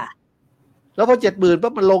มค่ะแล้วพอ 70,000 ปั๊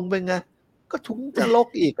บมันลงไปไงก็ทุงจะลก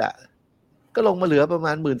อีกอ่ะก็ลงมาเหลือประม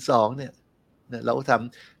าณ 12,000 เนี่ยเราท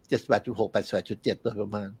ำ 78.6 88.7 โดยปร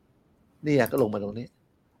ะมาณเนี่ยก็ลงมาตรงนี้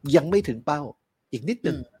ยังไม่ถึงเป้าอีกนิด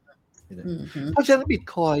นึงเพราะฉะนั้น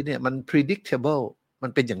Bitcoin เนี่ยมัน predictable มั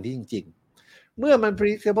นเป็นอย่างนี้จริงๆเมื่อมัน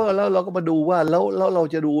predictable แล้วเราก็มาดูว่าแล้วเรา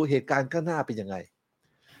จะดูเหตุการณ์ข้างหน้าเป็นยังไง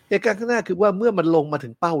เหตุการณ์ข้างหน้าคือว่าเมื่อมันลงมาถึ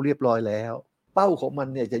งเป้าเรียบร้อยแล้วเป้าของมัน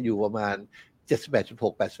เนี่ยจะอยู่ประมาณ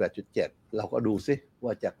 78.6 88.7 เราก็ดูซิว่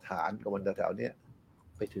าจากฐานของมันแถวๆนี้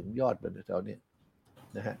ไปถึงยอดมันแถวๆนี้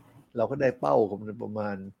นะฮะเราก็ได้เป้าของมันประมา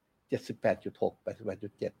ณ 78.6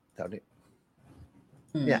 88.7 แถวนี้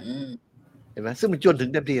เนี่ยเห็นไหมซึ่งมันจนถึ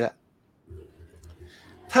งเต็มทีแล้ว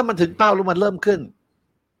ถ้ามันถึงเป้าแล้วมันเริ่มขึ้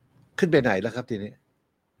นไปไหนแล้วครับทีนี้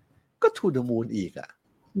ก็to the moonอีกอ่ะ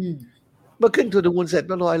เมื่อขึ้นto the moonเสร็จเ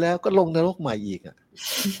รียบร้อยแล้วก็ลงนรกใหม่อีกอ่ะ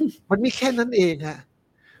มันมีแค่นั้นเองฮะ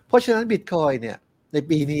เพราะฉะนั้นบิตคอยน์เนี่ยใน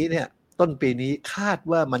ปีนี้เนี่ยต้นปีนี้คาด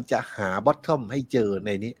ว่ามันจะหาบอททอมให้เจอใน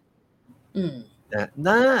นี้นะ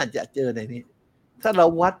น่าจะเจอในนี้ถ้าเรา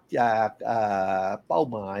วัดจากเป้า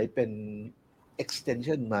หมายเป็น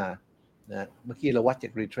extension มานะเมื่อกี้เราวัดจา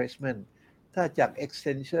ก retracement ถ้าจาก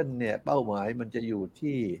extension เนี่ยเป้าหมายมันจะอยู่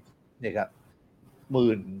ที่เนี่ยครับ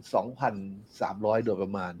 12,300 โดยปร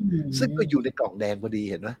ะมาณซึ่งก็อยู่ในกล่องแดงพอดี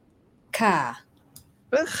เห็นไหมค่ะ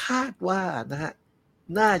แล้วคาดว่านะฮะ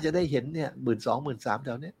น่าจะได้เห็นเนี่ย 12,000-13,000 แถ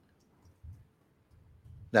วนี้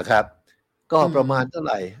นะครับก็ประมาณเท่าไ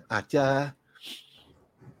หร่อาจจะ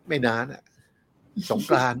ไม่นานอ่ะสง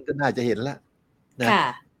กรานต์ก็น่าจะเห็นแล้วนะ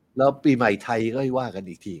แล้วปีใหม่ไทยก็ให้ว่ากัน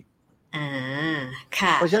อีกทีค่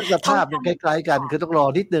ะเพราะฉะนั้นสภาพมันคล้ายๆกันคือต้องรอ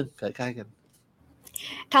นิดนึงคล้ายๆกัน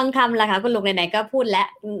ทองคำล่ะคะคุณลุงไหนๆก็พูดแล้ว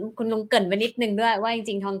คุณลุงเกริ่นไปนิดนึงด้วยว่าจ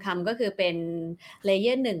ริงๆทองคำก็คือเป็นเลเย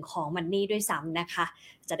อร์หนึ่งของมันนี่ด้วยซ้ำนะคะ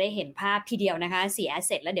จะได้เห็นภาพทีเดียวนะคะ4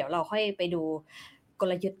 asset แล้วเดี๋ยวเราค่อยไปดูก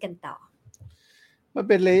ลยุทธ์กันต่อมัน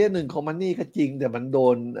เป็นเลเยอร์หนึ่งของมันนี่ก็จริงแต่มันโด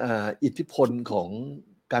นอิทธิพลของ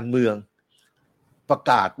การเมืองประ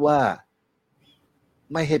กาศว่า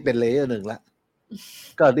ไม่ให้เป็นเลเยอร์หนึ่งละ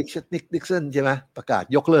ก็ดิกสันใช่ไหมประกาศ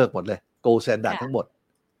ยกเลิกหมดเลยโกลด์สแตนดาร์ดทั้งหมด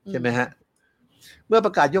ใช่ไหมฮะเมื่อป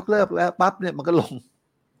ระกาศยกเลิกแล้วปั๊บเนี่ยมันก็ลง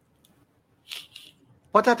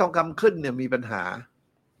เพราะถ้าทองคำขึ้นเนี่ยมีปัญหา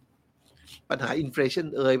อินเฟลชัน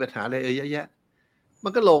ปัญหาอะไรเยอะแยะมั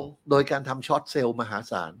นก็ลงโดยการทำช็อตเซลล์มหา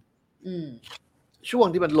ศาลช่วง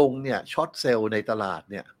ที่มันลงเนี่ยช็อตเซลล์ในตลาด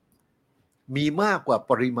เนี่ยมีมากกว่า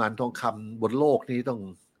ปริมาณทองคำบนโลกนี้ต้อง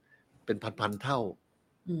เป็นพันๆเท่า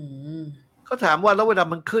เขาถามว่าแล้วเวลา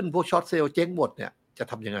มันขึ้นพวกช็อตเซลล์เจ๊งหมดเนี่ยจะ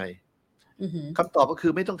ทำยังไงคำตอบก็คื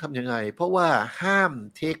อไม่ต้องทำยังไงเพราะว่าห้าม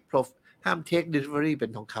เทค delivery เป็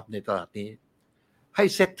นทองคำในตลาดนี้ให้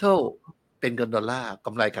settle เป็นเงินดอลลาร์ก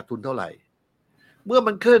ำไรขาดทุนเท่าไหร่เมื่อ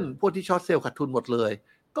มันขึ้นพวกที่ช็อตเซลล์ขาดทุนหมดเลย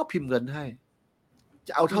ก็พิมพ์เงินให้จ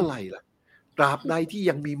ะเอาเท่าไหร่ล่ะตราบใดที่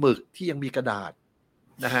ยังมีหมึกที่ยังมีกระดาษ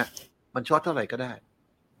นะฮะมันช็อตเท่าไหร่ก็ได้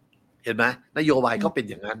เห็นไหมนโยบายก็เป็น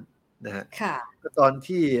อย่างนั้นนะฮะก็ตอน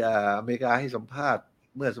ที่อเมริกาให้สัมภาษณ์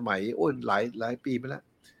เมื่อสมัยหลายปีมาแล้ว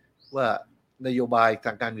ว่านโยบายท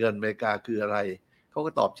างการเงินอเมริกาคืออะไรเขา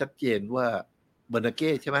ก็ตอบชัดเจนว่าเบอร์นาเก้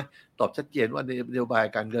ใช่ไหมตอบชัดเจนว่านโยบาย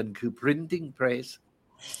การเงินคือ printing press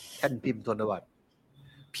แท่นพิมพ์ธนบัตร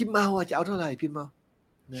พิมพ์เอาจะเอาเท่าไหร่พิมพ์เอา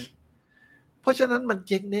นะเพราะฉะนั้นมันเ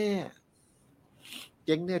จ๊งแน่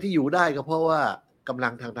ที่อยู่ได้ก็เพราะว่ากำลั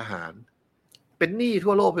งทางทหารเป็นหนี้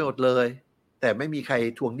ทั่วโลกไปหมดเลยแต่ไม่มีใคร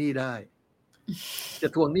ทวงหนี้ได้จะ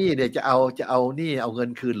ทวงหนี้เนี่ยจะเอาหนี้เอาเงิน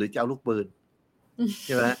คืนหรือจะเอาลูกปืนใ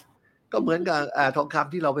ช่ไหมก็เหมือนกับทองค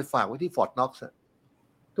ำที่เราไปฝากไว้ที่ฟอร์ตน็อกซ์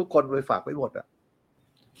ทุกคนไปฝากไว้หมด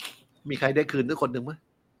มีใครได้คืนทุกคนหนึ่งไหม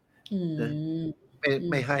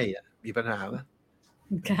ไม่ให้มีปัญหาไหม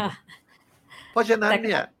เพราะฉะนั้นเ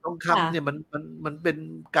นี่ยทองคำเนี่ยมันเป็น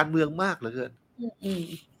การเมืองมากเหลือเกิน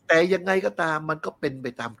แต่ยังไงก็ตามมันก็เป็นไป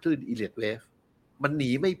ตามคลื่นอีเลียดเวฟมันหนี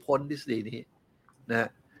ไม่พ้นทฤษฎีนี้นะ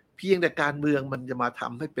เพียงแต่การเมืองมันจะมาท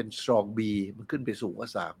ำให้เป็น strong B มันขึ้นไปสูงกว่า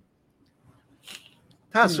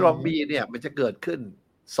3ถ้า strong B เนี่ยมันจะเกิดขึ้น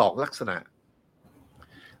2ลักษ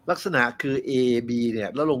ณะคือ A B เนี่ย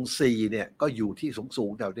แล้วลง C เนี่ยก็อยู่ที่สู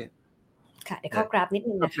งแถวนี้ค่ะเดี๋ยวเข้ากราฟนิด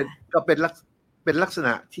นึงนะคะก็เป็นลักษณ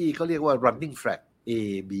ะที่เขาเรียกว่า running flat A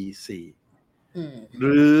B C ห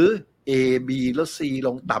รือ A B แล้ว C ล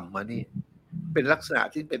งต่ำมานี่เป็นลักษณะ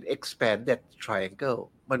ที่เป็น expanded triangle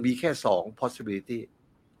มันมีแค่2 possibility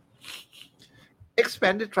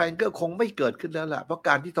expanded triangle คงไม่เกิดขึ้นแล้วล่ะเพราะก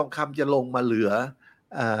ารที่ทองคำจะลงมาเหลือ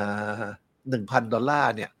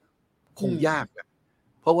$1,000เนี่ยคงยากนะ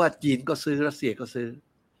เพราะว่าจีนก็ซื้อรัสเซียก็ซื้อ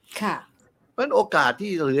ค่ะเพราะฉะนั้นโอกาส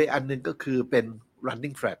ที่เหลืออันนึงก็คือเป็น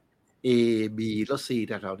running flat A B แล้ว C แ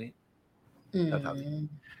ถวๆนี้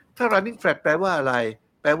ถ้า running flat แปลว่าอะไร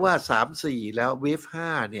แปลว่า3-4แล้ว wave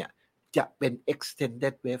 5เนี่ยจะเป็น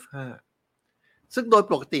extended wave 5ซึ่งโดย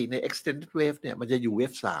ปกติใน extended wave เนี่ยมันจะอยู่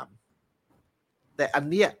wave 3แต่อัน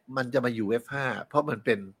เนี้ยมันจะมาอยู่ wave 5เพราะมันเ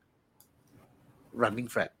ป็น running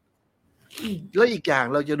flat แล้วอีกอย่าง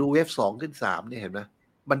เราจะดู wave 2ขึ้น3เนี่ยเห็นไหม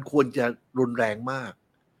มันควรจะรุนแรงมาก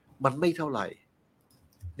มันไม่เท่าไหร่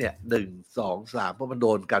เนี่ย1 2 3เพราะมันโด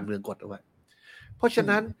นการเมืองกดเอาไว้เพราะฉะ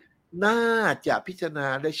นั้นน่าจะพิจารณา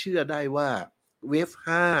ได้เชื่อได้ว่า wave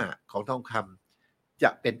 5ของทองคำจะ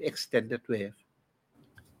เป็น extended wave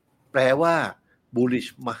แปลว่า bullish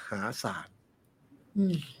มหาศาล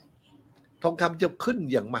ทองคำจะขึ้น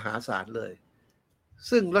อย่างมหาศาลเลย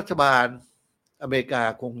ซึ่งรัฐบาลอเมริกา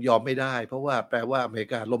คงยอมไม่ได้เพราะว่าแปลว่าอเมริ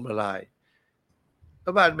กาล่มละลายรั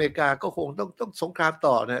ฐบาลอเมริกาก็คงต้องสงคราม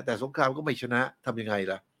ต่อนะแต่สงครามก็ไม่ชนะทำยังไง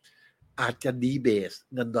ล่ะอาจจะดีเบส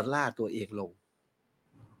เงินดอลลาร์ตัวเองลง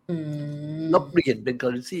แล้วเปลี่ยนเป็น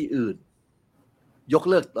currency อื่นยก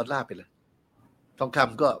เลิกดอลลาร์ไปเลยทองค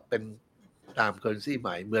ำก็เป็นตาม currency ให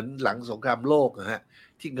ม่เหมือนหลังสงครามโลกนะฮะ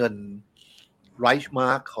ที่เงิน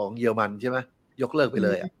Reichsmark ของเยอรมันใช่ไหมยกเลิกไปเล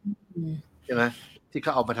ยใช่ไหมที่เข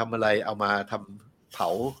าเอามาทำอะไรเอามาทำเผา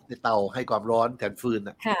ในเตาให้ความร้อนแทนฟืน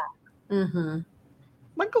ค่ะ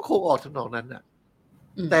มันก็คงออกทำนองนั้นน่ะ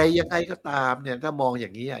แต่ยังไงก็ตามเนี่ยถ้ามองอย่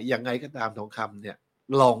างนี้ยังไงก็ตามทองคำเนี่ย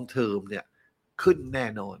long term เนี่ยขึ้นแน่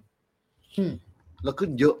นอนแล้วขึ้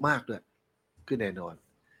นเยอะมากด้วยขึ้นแน่นอน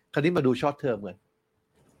คราวนี้มาดู short term กัน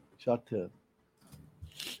short term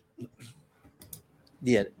เ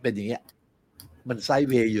นี่ยเป็นอย่างเงี้ยมันไซด์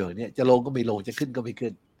เวย์อยู่เนี่ยจะลงก็ไม่ลงจะขึ้นก็ไม่ขึ้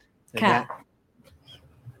น เห็นไหม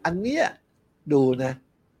อันเนี้ยดูนะ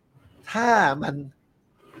ถ้ามัน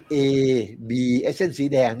A B ไอ้เส้นสี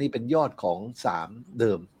แดงนี่เป็นยอดของ3เ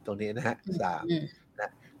ดิมตรงนี้นะฮะ3นะ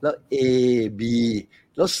แล้ว A B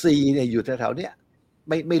แล้ว C เนี่ยอยู่แถวๆเนี้ย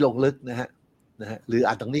ไม่ลงลึกนะฮะหรือ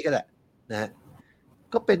อ่านตรงนี้ก็ได้นะฮะ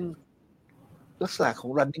ก็เป็นลักษณะของ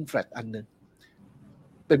running flat อันนึง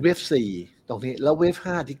เป็นเวฟ4ตรงนี้แล้วเวฟ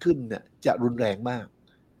5ที่ขึ้นเนี่ยจะรุนแรงมาก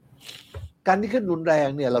การที่ขึ้นรุนแรง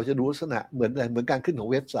เนี่ยเราจะดูลักษณะเหมือนการขึ้นของ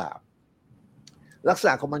เวฟ3ลักษณ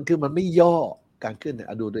ะของมันคือมันไม่ย่อการขึ้นเนี่ย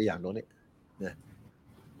ดูตัวอย่างตรงนี้เ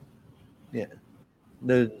นี่ย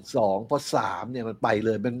1 2พอ3เนี่ยมันไปเล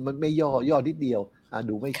ยมันไม่ย่อนิดเดียว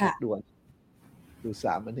ดูไม่ชัดดู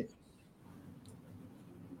3อันนี้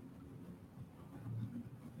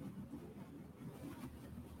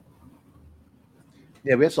เ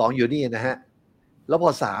นี่ยเวฟ2อยู่นี่นะฮะแล้วพอ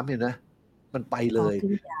3เห็นนะมันไปเลย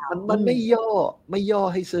มันไม่ย่อ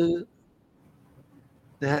ให้ซื้อ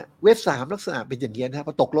นะฮะเวฟ3ลักษณะเป็นอย่างนี้นะพ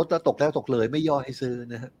อตกรถแล้วตกเลยไม่ย่อให้ซื้อ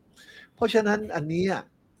นะฮะเพราะฉะนั้นอันนี้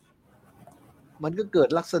มันก็เกิด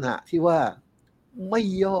ลักษณะที่ว่าไม่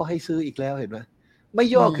ย่อให้ซื้ออีกแล้วเห็นไหมไม่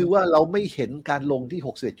ย่อคือว่าเราไม่เห็นการลงที่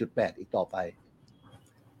 61.8 อีกต่อไป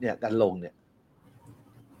เนี่ยการลงเนี่ย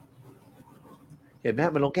เห็นไหม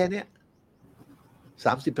มันลงแค่นี้ 30%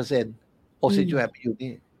 60.8 ไปอยู่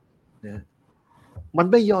นี่นะมัน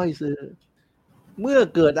ไม่ย่อยซื้อเมื่อ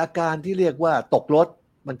เกิดอาการที่เรียกว่าตกรถ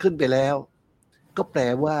มันขึ้นไปแล้วก็แปล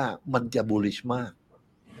ว่ามันจะ bullish มาก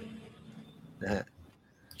นะฮะ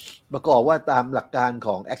ประกอบว่าตามหลักการข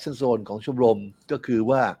อง action zone ของชมรมก็คือ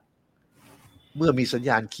ว่าเมื่อมีสัญญ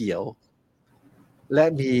าณเขียวและ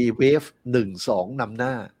มีเวฟ1-2นำห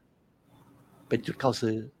น้าเป็นจุดเข้า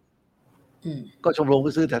ซื้อก็ชมรม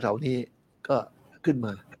ก็ซื้อแถวๆนี้ก็ขึ้นม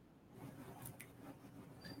า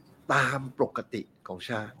ตามปกติของ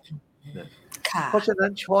ชาตินะเพราะฉะนั้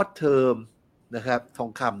นช็อตเทอมนะครับทอง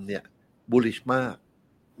คำเนี่ย bullish มาก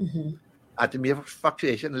อาจจะมี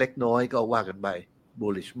fluctuation เล็กน้อยก็ว่ากันไป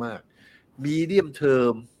bullish มาก medium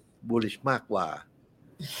term bullish มากกว่า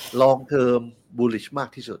long term bullish มาก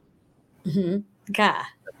ที่สุดค่ะ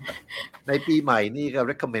ในปีใหม่นี่ก็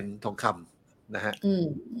recommend ทองคำนะฮะ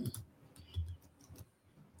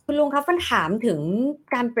คุณลุงครับฟันถามถึง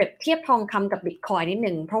การเปรียบเทียบทองคำกับบิตคอยน์นิดห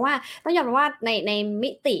นึ่งเพราะว่าต้องยอมรับว่าในมิ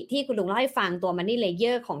ติที่คุณลุงเล่าให้ฟังตัว Money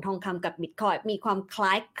Layer ของทองคำกับบิตคอยน์มีความคล้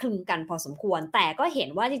ายคลึงกันพอสมควรแต่ก็เห็น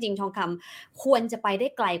ว่าจริงๆทองคำควรจะไปได้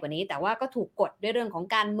ไกลกว่านี้แต่ว่าก็ถูกกดด้วยเรื่องของ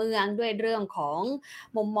การเมืองด้วยเรื่องของ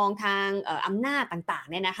มุมมองทางอำนาจต่างๆ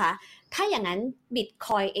เนี่ยนะคะถ้าอย่างนั้นบิตค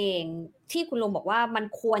อยน์เองที่คุณลุงบอกว่ามัน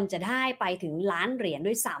ควรจะได้ไปถึงล้านเหรียญ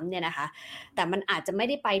ด้วยซ้ำเนี่ยนะคะแต่มันอาจจะไม่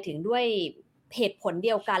ได้ไปถึงด้วยเหตุผลเ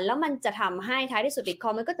ดียวกันแล้วมันจะทำให้ท้ายที่สุดบิตคอ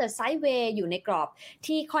ยน์มันก็จะไซด์เวย์อยู่ในกรอบ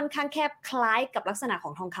ที่ค่อนข้างแคบคล้ายกับลักษณะข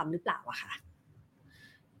องทองคำหรือเปล่าอะคะ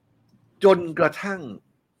จนกระทั่ง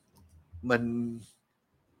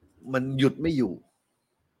มันหยุดไม่อยู่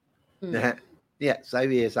นะฮะเนี่ยไซด์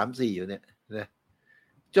เวย์3-4อยู่เนี่ยนะ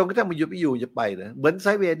จนกระทั่งมันหยุดไม่อยู่จะไปนะเหมือนไซ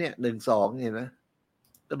ด์เวย์เนี่ย1-2เห็นไหม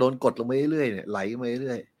ก็โดนกดลงมาเรื่อยๆเนี่ยไหลมาเ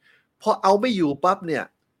รื่อยๆพอเอาไม่อยู่ปั๊บเนี่ย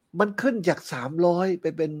มันขึ้นจาก300ไป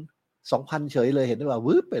เป็น 2,000 เฉยเลยเห็นไหมว่า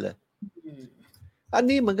วืบไปเลยอัน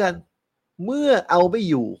นี้เหมือนกันเมื่อเอาไม่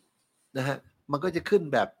อยู่นะฮะมันก็จะขึ้น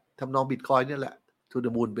แบบทำนองบิตคอยน์นี่แหละทูเดอ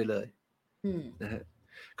ะมูนไปเลยนะฮะ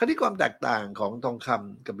คราวนี้ความแตกต่างของทองค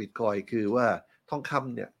ำกับบิตคอยน์คือว่าทองค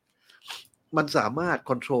ำเนี่ยมันสามารถค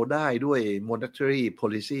วบคุมได้ด้วย monetary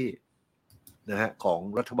policy นะฮะของ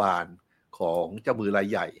รัฐบาลของเจ้ามือราย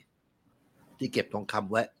ใหญ่ที่เก็บทองค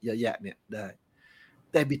ำไว้เยอะแยะเนี่ยได้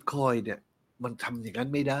แต่บิตคอยน์เนี่ยมันทำอย่างนั้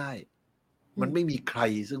นไม่ได้มันไม่มีใคร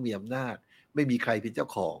ซึ่งมีอำนาจไม่มีใครเป็นเจ้า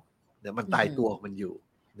ของเนี่ยมันตายตัวมันอยู่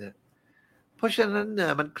นะเพราะฉะนั้นเนี่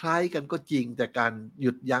ยมันคล้ายกันก็จริงแต่การห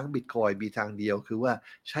ยุดยั้งบิตคอยน์มีทางเดียวคือว่า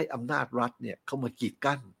ใช้อำนาจรัฐเนี่ยเข้ามากีด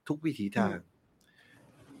กั้นทุกวิถีทาง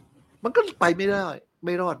มันก็ไปไม่ได้ไ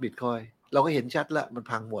ม่รอดบิตคอยน์เราก็เห็นชัดแล้วมัน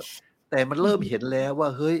พังหมดแต่มันเริ่มเห็นแล้วว่า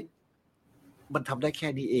เฮ้ยมันทำได้แค่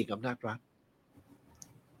นี้เองอำนาจรัฐ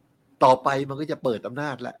ต่อไปมันก็จะเปิดอำน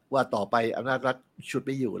าจแล้วว่าต่อไปอำนาจรัฐชุด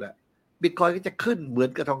ไม่อยู่แล้วบิตคอยน์ก็จะขึ้นเหมือน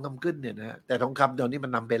กับทองคำขึ้นเนี่ยนะแต่ทองคำตอนนี้มั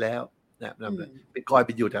นนำไปแล้วนะบิตคอยน์ไ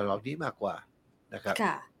ปอยู่แต่เหล่านี้มากกว่านะครับ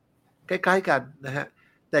คล้ายๆกันนะฮะ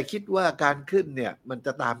แต่คิดว่าการขึ้นเนี่ยมันจ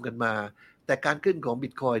ะตามกันมาแต่การขึ้นของบิ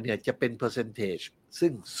ตคอยน์เนี่ยจะเป็นเปอร์เซนเทจซึ่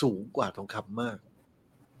งสูงกว่าทองคำมาก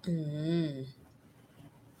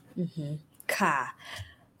ค่ะ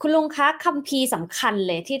คุณลุงคะคัมภีร์สำคัญ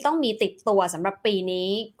เลยที่ต้องมีติดตัวสำหรับปีนี้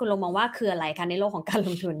คุณลุงมองว่าคืออะไรคะในโลกของการล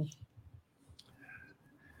งทุน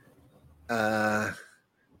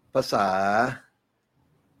ภาษา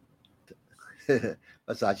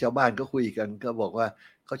ชาวบ้านก็คุยกันก็บอกว่า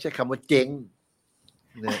เขาใช้คำว่าเจ๊ง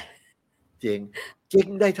นะ เจ๊ง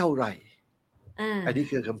ได้เท่าไหร่อันนี้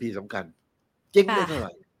คือคัมภีร์สำคัญเจ๊งได้เท่าไห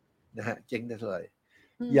ร่นะฮะเจ๊งได้เท่าไหร่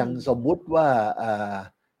อย่างสมมุติว่า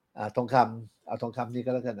ทองคำเอาทองคำนี่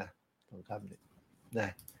ก็แล้วกันนะทองคำเนี่ยนะ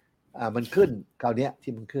มันขึ้นคราวนี้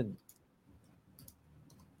ที่มันขึ้น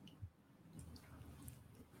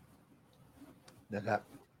นะครับ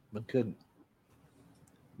มันขึ้น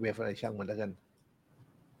เวฟอะไรช่างมันแล้วกัน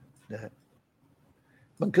นะฮะ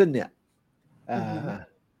มันขึ้นเนี่ย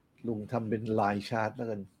ลุงทำเป็นลายชาร์ตแล้ว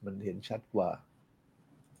กันมันเห็นชัดกว่า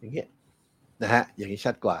อย่างเงี้ยนะฮะอย่างนี้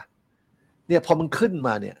ชัดกว่าเนี่ยพอมันขึ้นม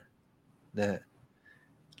าเนี่ยนะฮะ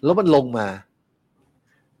แล้วมันลงมา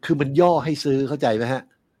คือมันย่อให้ซื้อเข้าใจไหมฮะ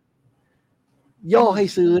ย่อให้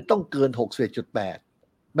ซื้อต้องเกิน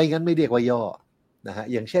 61.8 ไม่งั้นไม่เรียกว่าย่อนะฮะ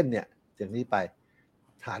อย่างเช่นเนี่ยอย่างนี้ไป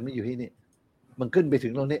ฐานมันอยู่ที่นี่มันขึ้นไปถึ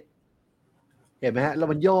งตรงนี้เห็นไหมฮะแล้ว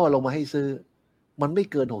มันย่อลงมาให้ซื้อมันไม่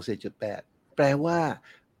เกิน 61.8 แปลว่า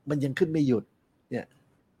มันยังขึ้นไม่หยุดเนี่ย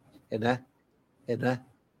เห็นไหม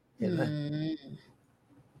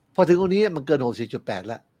พอถึงตรงนี้มันเกิน 60.8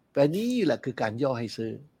 แล้วแปลนี้แหละคือการย่อให้ซื้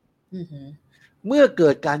อเมื่อเกิ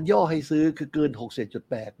ดการย่อให้ซื้อคือเกิน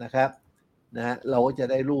 60.8 นะครับนะเราก็จะ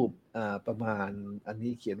ได้รูปประมาณอัน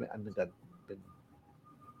นี้เขียนไว้อันนึงกัน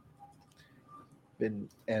เป็น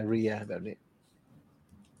area แบบนี้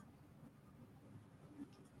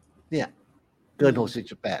เนี่ยเกิน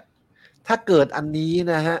 60.8 ถ้าเกิดอันนี้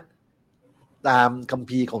นะฮะตามคัม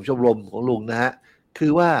ภีร์ของชมรมของลุงนะฮะคื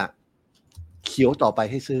อว่าเขียวต่อไป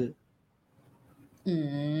ให้ซื้อ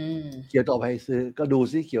เขียวต่อไปให้ซื้อก็ดู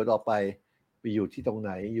ซิเขียวต่อไปไปอยู่ที่ตรงไห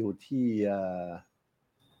นอยู่ที่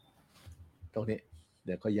ตรงนี้เ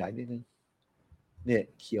ดี๋ยวขยายนิดนึงเนี่ย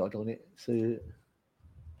เขียวตรงนี้ซื้อ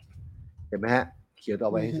เห็นไหมฮะเขียวต่อ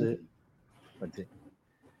ไปให้ซื้อมันสิ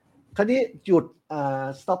คราวนี้จุด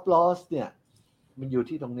stop loss เนี่ยมันอยู่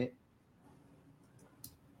ที่ตรงนี้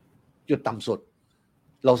จุดต่ำสุด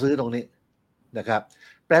เราซื้อตรงนี้นะครับ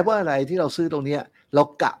แปลว่าอะไรที่เราซื้อตรงนี้เรา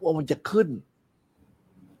กะว่ามันจะขึ้น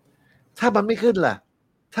ถ้ามันไม่ขึ้นล่ะ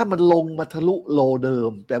ถ้ามันลงมาทะลุโลเดิ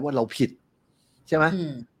มแปลว่าเราผิดใช่ไหม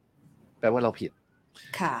แปลว่าเราผิด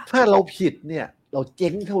ถ้าเราผิดเนี่ยเราเจ๊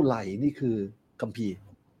งเท่าไหร่นี่คือคัมภีร์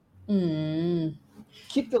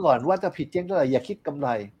คิดก่อนว่าจะผิดเจ๊งเท่าไหร่อย่าคิดกำไร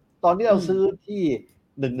ตอนนี้เราซื้อที่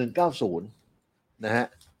1190นะฮะ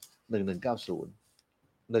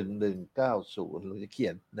1190เราจะเขี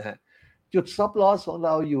ยนนะฮะจุด stop loss ของเร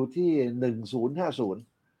าอยู่ที่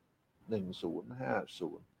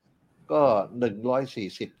1050ก็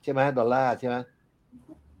140ใช่ไหมดอลลาร์ใช่ไหม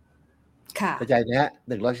ค่ะเข้าใจนะฮะ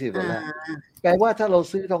140ดอลลาร์แปลว่าถ้าเรา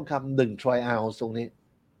ซื้อทองคำ1 troy ounce ตรงนี้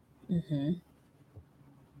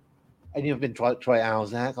ไอ้นี่มันเป็น troy ounce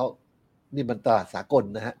นะฮะเขานี่มันตลาดสากล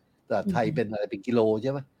นะฮะตลาดไทยเป็นอะไรเป็นกิโลใ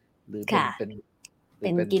ช่ไหมหรือเป็น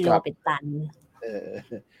กิโลเป็นตัน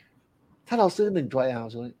ถ้าเราซื้อ1 troy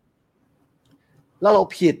ounce แล้วเรา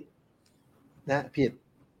ผิดนะผิด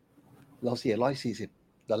เราเสีย$140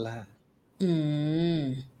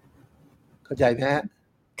เข้าใจไหมฮะ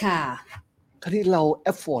ค่ะคราวนี้เรา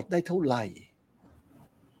afford ได้เท่าไหร่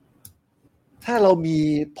ถ้าเรามี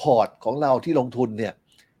พอร์ตของเราที่ลงทุนเนี่ย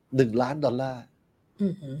$1 ล้าน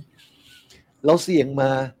เราเสี่ยงมา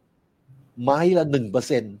ไม้ละ 1%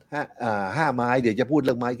 5 ไม้เดี๋ยวจะพูดเ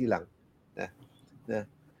รื่องไม้ทีหลังนะ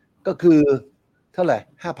ก็คือเท่าไหร่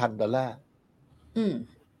$5,000 5,000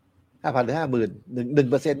 หรือ 50,000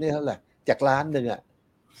 1% นี่เท่าไหร่จากล้านหนึ่ง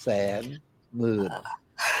แสนห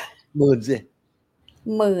มื่นสิ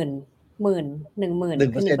หมื่น10,000 1% 10,000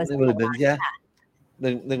ใช่ไหม1%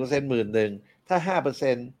 10,000ถ้า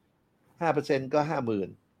 5% ก็ 50,000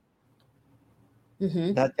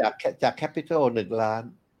นะจากแคปิตอล1 ล้าน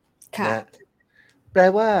นะแปล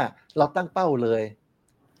ว่าเราตั้งเป้าเลย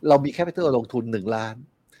เรามีแคปิตอลลงทุน1 ล้าน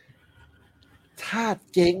ถ้า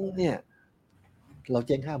เจ๊งเนี่ยเราเ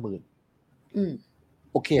จ๊ง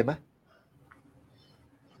 50,000โอเคไหม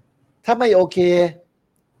ถ้าไม่โอเค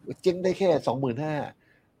เจ๊งได้แค่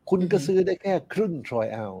 25,000คุณก็ซื้อได้แค่ครึ่ง troy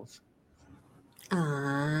ounce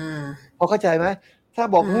พอเข้าใจไหมถ้า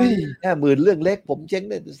บอกเฮ้ย50,000เรื่องเล็กผมเจ๊ง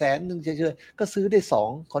ได้100,000เฉยๆก็ซื้อได้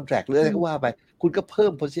2 contract หรืออะไรก็ว่าไปคุณก็เพิ่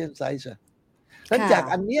ม position size หลังจาก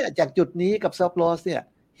อันเนี้ยจากจุดนี้กับ stop loss เนี่ย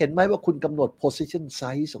เห็นไหมว่าคุณกำหนด position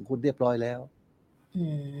size ของคุณเรียบร้อยแล้ว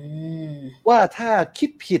ว่าถ้าคิด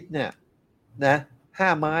ผิดเนี่ยนะ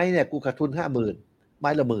5 ไม้เนี่ยกูขาดทุน 50,000 ไม้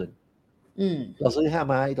ละ 10,000เราซื้อ5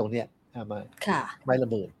 ไม้ตรงเนี้ย5 ไม้ไม้ละ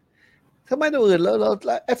 10,000ถ้าไม้ละ 10,000แล้วเรา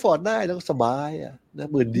afford ได้แล้วสบายนะ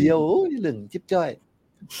10,000เดียวโอ้ยหนึ่งจิ๊บจ้อย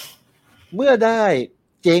เมื่อได้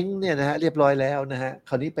เจ๊งเนี่ยนะฮะเรียบร้อยแล้วนะฮะ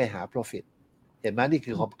คราวนี้ไปหา profit เห็นไหมนี่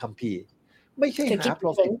คือคัมภีร์ไม่ใช่หา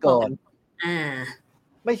profit ก่อน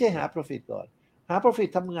ไม่ใช่หา profit ก่อนหา profit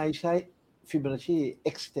ทำไงใช้ Fibonacci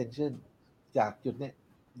extension จากจุดนี้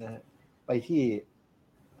นะฮะไปที่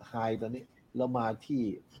ไฮตอนนี้แล้วมาที่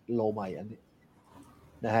โลใหม่อันนี้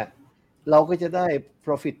นะฮะเราก็จะได้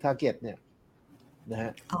profit target เนี่ยนะฮ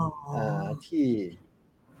ะที่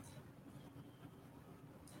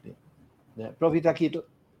นะ profit target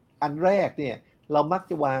อันแรกเนี่ยเรามัก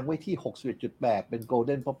จะวางไว้ที่ 61.8 เป็น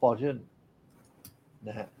golden proportion น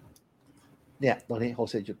ะฮะเนี่ยตรงนี้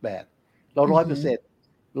 61.8 เรา 100%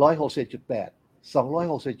 161.8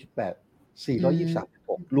 261.8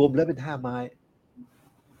 423.6 รวมแล้วเป็น5ไม้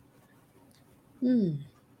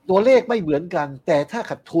ตัวเลขไม่เหมือนกันแต่ถ้า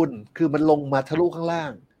ขาดทุนคือมันลงมาทะลุข้างล่า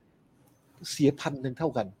งเสีย1,000เท่า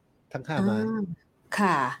กันทั้ง5ไม้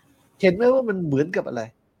ค่ะเห็นไหมว่ามันเหมือนกับอะไร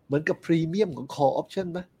เหมือนกับพรีเมียมของ call option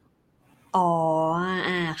ไหมอ๋อ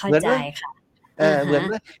เข้าใจค่ะเหมือนไ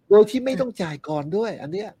หมโดยที่ไม่ต้องจ่ายก่อนด้วยอั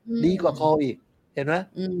นเนี้ยดีกว่า call อีกเห็นไหม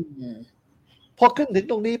พอขึ้นถึง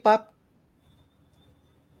ตรงนี้ปั๊บ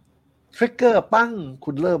ทริกเกอร์ปั้ง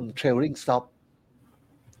คุณเริ่ม trailing stop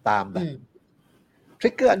ตามไปทริ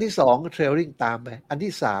กเกอร์อันที่2 trailing ตามไปอัน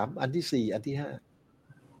ที่3อันที่4อันที่5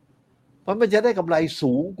เพราะมันจะได้กำไร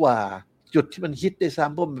สูงกว่าจุดที่มันฮิตได้ซ้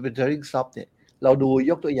ำเพราะมันเป็น trailing stop เนี่ยเราดู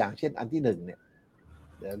ยกตัวอย่างเช่นอันที่1เนี่ย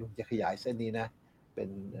เดี๋ยวลุงจะขยายเส้นนี้นะเป็น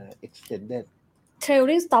extended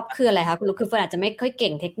trailing stop คืออะไรคะคุณลุงคือเฟิร์นอาจจะไม่ค่อยเก่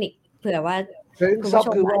งเทคนิคเผื่อว่า trailing stop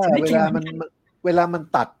คือว่าเวลามัน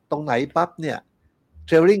ตัดตรงไหนปั๊บเนี่ย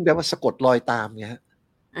trailing แปลว่าสะกดรอยตามไงฮะ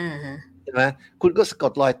เห็นไหมคุณก็สะก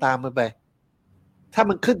ดรอยตามมันไปถ้า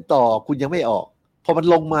มันขึ้นต่อคุณยังไม่ออกพอมัน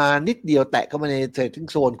ลงมานิดเดียวแตะเข้ามาในเทรดดิ้ง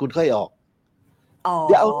โซนคุณค่อยออกเ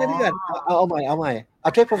ดี๋ยวเอาแค่นี้กันเอาใหม่เอา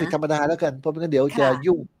เทรดโปรฟิตธรรมดาแล้วกันเพราะไม่งั้นเดี๋ยวจะ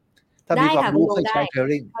ยุ่งถ้ามีความรู้ค่อยใช้เทรด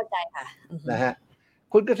ดิ้งเข้าใจค่ะนะฮะ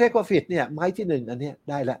คุณก็เทรดโปรฟิตเนี่ยไม้ที่1อันนี้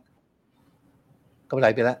ได้ละกำไร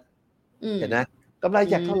ไปแล้วเห็นนะกำไร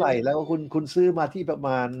จากเท่าไหร่แล้วคุณซื้อมาที่ประม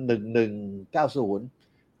าณ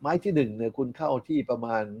1190ไม้ที่1เนี่ยคุณเข้าที่ประม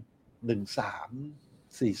าณ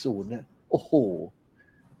1340เนี่ยโอ้โห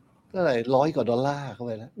เท่าไหร่$100 กว่าเข้าไ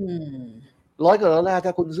ปแล้ว$100 กว่าถ้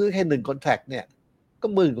าคุณซื้อแค่1 contract เนี่ยก็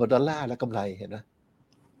$10,000 กว่าแล้วกำไรเห็นไหม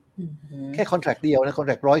แค่ contract เดียวนะ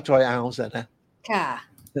contract 100 troy ounce นะค่ะ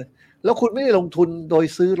แล้วคุณไม่ได้ลงทุนโดย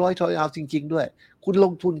ซื้อ100 troy ounce จริงๆด้วยคุณล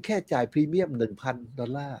งทุนแค่จ่ายพรีเมียม$1,000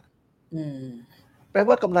แปล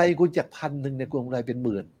ว่ากำไรคุณจาก1,000เนี่ยกำไรเป็น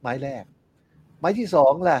10,000ไม้แรกไม้ที่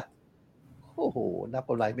2ล่ะโอ้โหนับ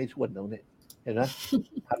กำไรไม่ถ้วนตรงนี้เห็นไหม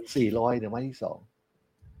1,400เนี่ยไม้ที่2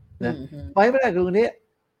นะไม้แรกตรงนี้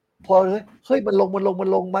พอเฮ้ยมันลง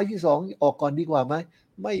ไม้ที่2ออกก่อนดีกว่าไหม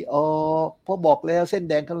ไม่ออกเพราะบอกแล้วเส้น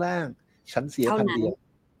แดงข้างล่างฉันเสีย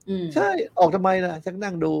1,000ใช่ออกทำไมล่ะฉัน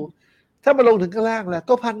นั่งดูถ้ามันลงถึงข้างล่างแล้ว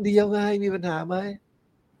ก็1,000ไงมีปัญหาไหม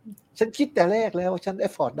ฉันคิดแต่แรกแล้วฉันเอ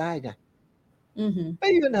ฟฟอร์ดได้ไงไม่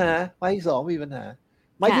มีปัญหาไม้ที่2มีปัญหา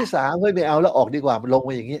ไม้ที่3เฮ้ยไม่เอาแล้วออกดีกว่ามันลงม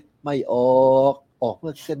าอย่างนี้ไม่ออกเมื่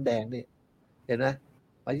อเส้นแดงนี่เห็นไหม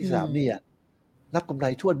ไม้ที่3นี่นับกำไร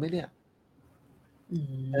ถ้วนไหมเนี่ย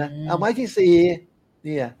เอาไม้ที่4เ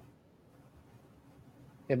นี่ย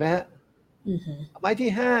เห็นไหมฮะไม้ที่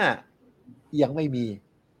5ยังไม่มี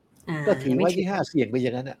ก็ถือไม้ที่5เสี่ยงไปอย่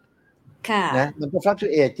างนั้นนะมันก็ฟลักชู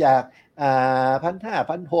เอทจาก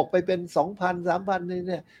1,500 1,600ไปเป็น 2,000 3,000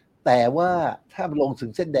เนี่ยแต่ว่าถ้ามันลงถึ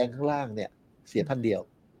งเส้นแดงข้างล่างเนี่ยเสีย1,000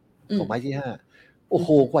ของไม้ที่5โอ้โห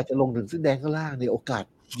กว่าจะลงถึงเส้นแดงข้างล่างเนี่ยโอกาส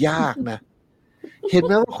ยากนะเห็นไห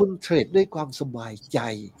มว่าคุณเทรดด้วยความสบายใจ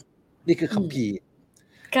นี่คือคัมภีร์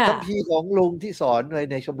ของลุงที่สอน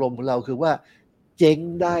ในชมรมของเราคือว่าเจ๊ง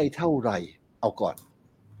ได้เท่าไหร่เอาก่อน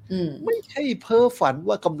ไม่ใช่เพ้อฝัน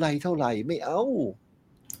ว่ากำไรเท่าไหร่ไม่เอา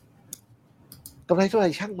กำไรเท่าไหร่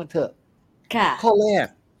ช่างมันเถอะข้อแรก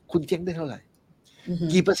คุณเจ๊งได้เท่าไหร่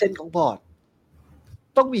กี่เปอร์เซ็นต์ของพอร์ต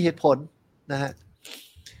ต้องมีเหตุผลนะฮะ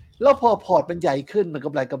แล้วพอพอร์ตมันใหญ่ขึ้นมันก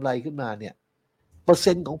ำไรขึ้นมาเนี่ยเปอร์เ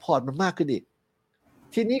ซ็นต์ของพอร์ตมันมากขึ้นอีก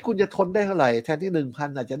ทีนี้คุณจะทนได้เท่าไหร่แทนที่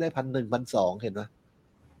 1,000 อาจจะได้ 1,100 1,200 เห็นไหม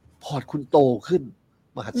พอร์ตคุณโตขึ้น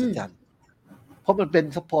มหัศจรรย์เพราะมันเป็น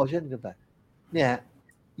proportion กันไปเนี่ย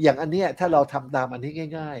อย่างอันเนี้ยถ้าเราทำตามอันนี้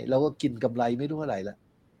ง่ายๆเราก็กินกำไรไม่รู้เท่าไหร่ละ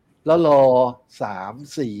แล้วรอ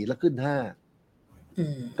3 4แล้วขึ้น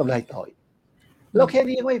5กำไรต่ออีกแล้วแค่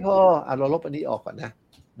นี้ยังไม่พอเราลบอันนี้ออกก่อนนะ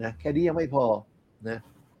แค่นี้ยังไม่พอนะ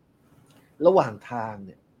ระหว่างทาง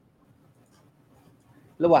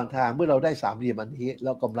เมื่อเราได้3เหลี่ยมอันนี้แ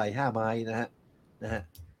ล้วกำไร5ไม้นะฮะ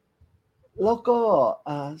แล้วก็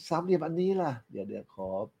3เหลี่ยมอันนี้ล่ะเดี๋ยวขอ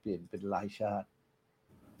เปลี่ยนเป็นลายชาร์ต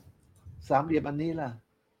3เหลี่ยมอันนี้ล่ะ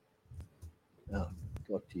โท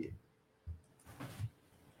ษที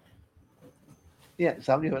เนี่ย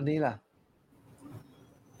3เหลี่ยมอันนี้ล่ะ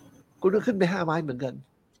คุณก็ขึ้นไป5ไม้เหมือนกัน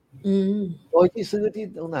โดยที่ซื้อที่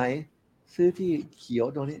ตรงไหนซื้อที่เขียว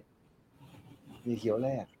ตรงนี้ มีเขียวแร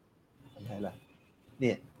กอะไรล่ะเ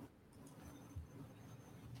นี่ย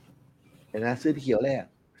เห็นไหมซื้อที่เขียวแรก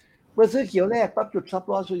เมื่อซื้อเขียวแรกปั๊บจุดซับ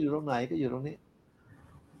ลอสอยู่ตรงไหนก็อยู่ตรงนี้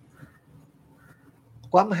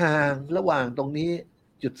ความห่างระหว่างตรงนี้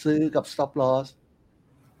จุดซื้อกับ stop loss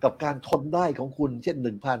กับการทนได้ของคุณเช่น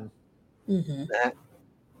 1,000 นะฮะ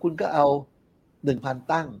คุณก็เอา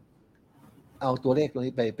 1,000 ตั้งเอาตัวเลขตรง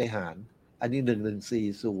นี้ไปหารอันนี้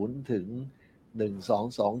1140ถึง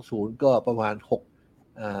1220ก็ประมาณ$80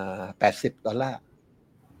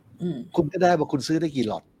คุณก็ได้ว่าคุณซื้อได้กี่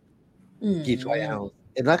ล็อตกี่ทรอยเอา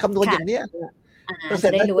เห็นไหมคำนวณอย่างเนี้ยก็เสร็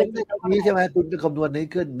จแล้วคุณได้ตรงนี้ใช่ไหมคุณก็คำนวณนี้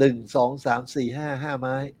ขึ้น1 2 3 4 5ไ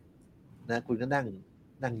ม้นะคุณก็นั่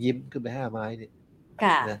งยิ้มขึ้นไป5ไม้นี่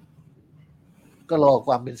นะก็รอค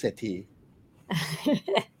วามเป็นเศรษฐี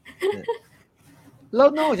แล้ว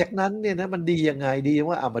นอกจากนั้นเนี่ยนะมันดียังไงดี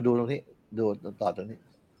ว่ามาดูตรงนี้ดูต่อตรงนี้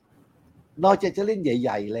นอกจากจะเล่นให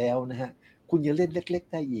ญ่ๆแล้วนะฮะคุณยังเล่นเล็ก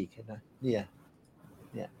ๆได้อีกนะเนี่ย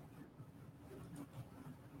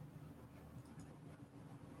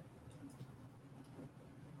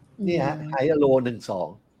ฮะไฮโล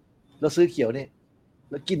1-2แล้วซื้อเขียวเนี่ย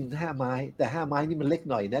แล้วกิน5ไม้แต่5ไม้นี่มันเล็ก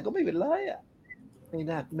หน่อยนะก็ไม่เป็นไรอ่ะไม่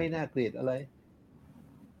น่าเกลียดอะไร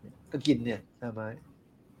ก็กินเนี่ย5ไม้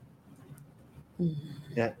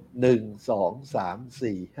เนี่ย1 2 3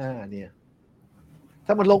 4 5เนี่ยถ้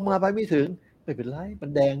ามันลงมาไปไม่ถึงไม่เป็นไรมัน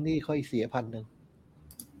แดงนี่ค่อยเสีย1,000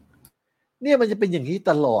เนี่ยมันจะเป็นอย่างนี้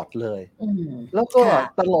ตลอดเลยแล้วก็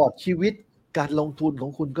ตลอดชีวิตการลงทุนขอ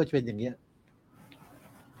งคุณก็จะเป็นอย่างเงี้ย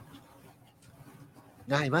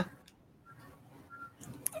ง่ายไหม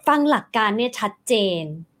ฟังหลักการเนี่ยชัดเจน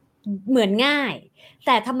เหมือนง่ายแ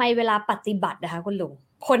ต่ทำไมเวลาปฏิบัตินะคะคุณลุง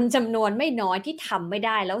คนจำนวนไม่น้อยที่ทำไม่ไ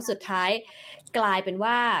ด้แล้วสุดท้ายกลายเป็น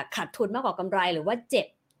ว่าขาดทุนมากกว่ากำไรหรือว่าเจ็บ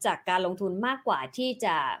จากการลงทุนมากกว่าที่จ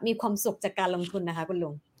ะมีความสุขจากการลงทุนนะคะคุณลุ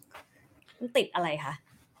งมันติดอะไรคะ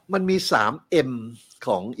มันมี 3M ข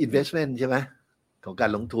อง investment ใช่ไหมของกา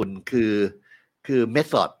รลงทุนคือ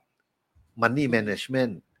method money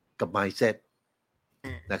management กับ mindset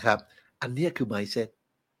นะครับอันนี้คือ mindset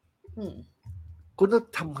คุณต้อง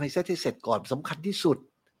ทำ mindset ให้เสร็จก่อนสำคัญที่สุด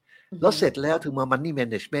แล้วเสร็จแล้วถึงมา money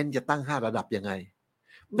management จะตั้ง5ระดับยังไง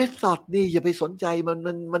method นี่อย่าไปสนใจ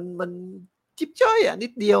มันจิ๊บจ้อยนิ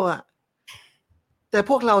ดเดียวแต่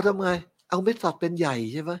พวกเราทำไงเอา method เป็นใหญ่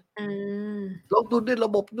ใช่ไหมลงทุนด้วยร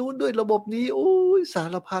ะบบนู้นด้วยระบบนี้โอ้ยสา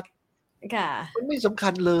รพัดมันไม่สำคั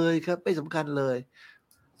ญเลยครับไม่สำคัญเลย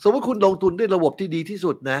สมมติคุณลงทุนด้วยระบบที่ดีที่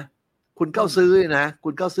สุดนะคุณเข้าซื้อนะคุ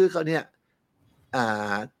ณเข้าซื้อเขาเนี่ย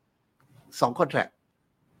2 contract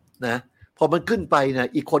นะพอมันขึ้นไปนะ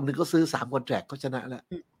อีกคนหนึ่งก็ซื้อ3 contract ก็ชนะแล้ว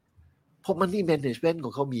เพราะมันนี่ management ขอ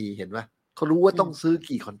งเขามีเห็นไหมเขารู้ว่าต้องซื้อ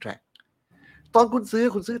กี่ contract ตอนคุณซื้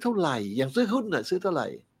อเท่าไหร่อย่างซื้อหุ้นน่ะซื้อเท่าไหร่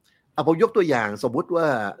ผมยกตัวอย่างสมมุติ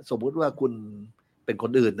ว่าคุณเป็นค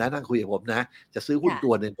นอื่นนะนั่งคุยกับผมนะจะซื้อหุ้นตั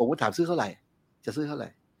วนึงผมก็ถามซื้อเท่าไหร่จะซื้อเท่าไหร่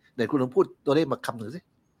ไหนคุณลองพูดตัวเลขมาคำหนึ่งสิ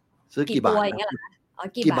ซื้อกี่บาทอย่างเงี้ยเหรอ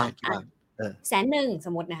กี่บาท100,000ส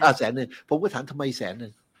มมตินะคะ100,000ผมก็ถามทำไม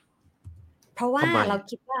100,000เพราะว่าเรา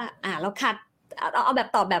คิดว่าเราขาดเอาแบบ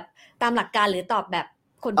ตอบแบบตามหลักการหรือตอบแบบ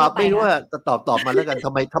คนทั่วไปไม่รู้ว่าจะตอบมาแล้วกันท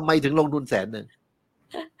ำไมถึงลงทุน100,000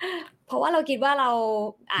เพราะว่าเราคิดว่าเรา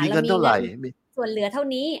มีเงินเท่าไหร่ส่วนเหลือเท่า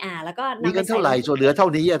นี้แล้วก็มีเงินเท่าไหร่ส่วนเหลือเท่า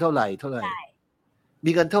นี้เท่าไหร่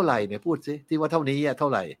มีเงินเท่าไหร่เนี่ยพูดสิที่ว่าเท่านี้เท่า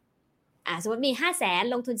ไหร่สมมติมี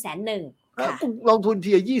500,000ลงทุน100,000ค่ะลงทุนที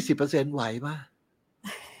20%ไหวมั้ย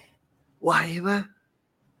เ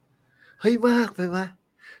ฮ้ยมากไปมั้ย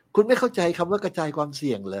คุณไม่เข้าใจคำว่ากระจายความเ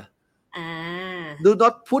สี่ยงเหรอDo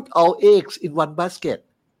not put all eggs in one basket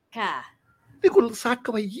ค่ะนี่คุณซัดเข้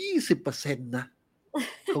าไป 20% นะ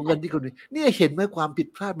ของเงินที่คุณมีเนี่ยเห็นไหมความผิด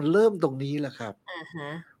พลาดมันเริ่มตรงนี้แหละครับ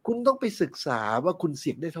คุณต้องไปศึกษาว่าคุณเ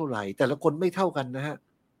สี่ยงได้เท่าไหร่แต่ละคนไม่เท่ากันนะฮะ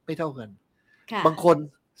ไม่เท่ากันบางคน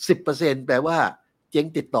 10% แปลว่าเจ๊ง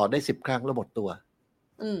ติดต่อได้10ครั้งแล้วหมดตัว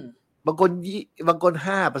บางคน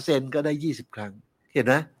 5% ก็ได้20ครั้งเห็นไ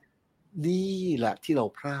หมนี่แหละที่เรา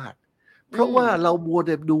พลาดเพราะว่าเรามัวแ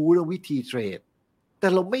ต่ดูเรื่องวิธีเทรดแต่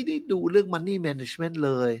เราไม่ได้ดูเรื่อง money management เ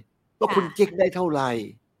ลยว่าคุณเจ๊งได้เท่าไหร่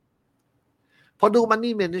พอดู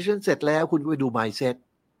money management เสร็จแล้วคุณก็ไปดู mindset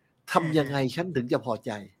ทำยังไงฉันถึงจะพอใ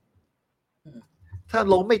จถ้า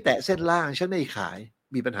ลงไม่แตะเส้นล่างฉันไม่ขาย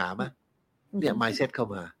มีปัญหาไหมเนี่ย mindset เข้า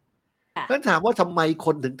มาเพราะถามว่าทำไมค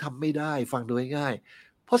นถึงทำไม่ได้ฟังดูง่าย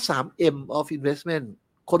ๆเพราะ 3M of investment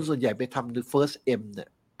คนส่วนใหญ่ไปทำใน first M เนี่ย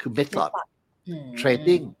คือ method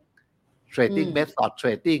trading method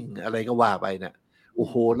trading อะไรก็ว่าไปเนี่ยโอ้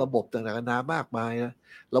โหระบบต่างๆนานามากมายนะ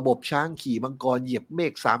ระบบช้างขี่มังกรเหยียบเม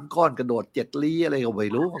ฆ3ก้อนกระโดด7ลี้อะไรก็ไม่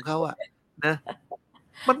รู้ของเขานะ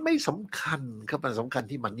มันไม่สำคัญครับมันสำคัญ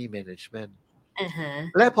ที่ money management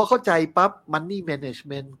และพอเข้าใจปั๊บ Money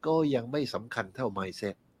Management ก็ยังไม่สำคัญเท่า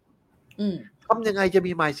Mindset ทำยังไงจะ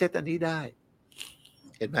มี Mindset อันนี้ได้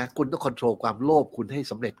เห็นไหมคุณต้องคอนโทรลความโลภคุณให้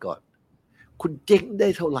สำเร็จก่อนคุณเจ๊งได้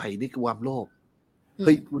เท่าไหร่นี่คือความโลภเ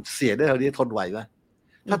ฮ้ยคุณเสียได้เท่านี้ทนไหวไหม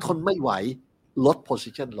ถ้าทนไม่ไหวลด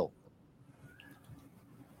position ลง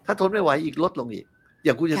ถ้าทนไม่ไหวอีกลดลงอีกอ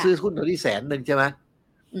ย่างคุณจะซื้อหุ้นตัวที่100,000ใช่ไหม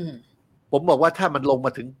ผมบอกว่าถ้ามันลงม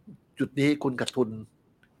าถึงจุดนี้คุณขาดทุน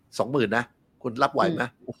 20,000 นะคุณรับไหวไหม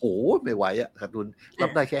โอ้โหไม่ไหวอะขาดทุนรับ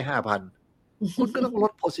ได้แค่ 5,000 คุณก็ต้องล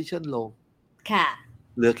ด position ลงค่ะ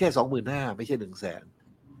เหลือแค่ 25,000 ไม่ใช่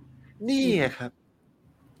 100,000 นี่ไงครับ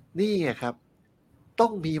นี่ไงครับต้อ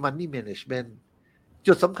งมี money management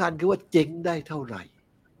จุดสำคัญคือว่าเจ๊งได้เท่าไหร่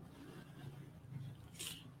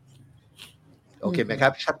โอเคไหมครั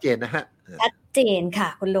บชัดเจนนะฮะชัดเจนค่ะ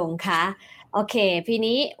คุณลุงคะโอเค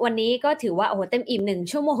วันนี้ก็ถือว่าโอ้โหเต็มอิ่ม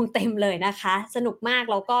1 ชั่วโมงเต็มเลยนะคะสนุกมาก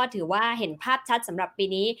แล้วก็ถือว่าเห็นภาพชัดสำหรับปี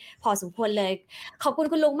นี้พอสมควรเลยขอบคุณ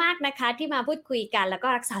คุณลุงมากนะคะที่มาพูดคุยกันแล้วก็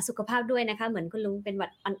รักษาสุขภาพด้วยนะคะเหมือนคุณลุงเป็นหวั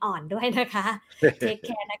ดอ่อนๆด้วยนะคะเทคแค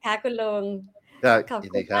ร์นะคะคุณลุงขอบ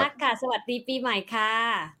คุณมากค่ะสวัสดีปีใหม่ค่ะ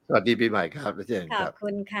สวัสดีปีใหม่ครับอาจารย์ครับขอบคุ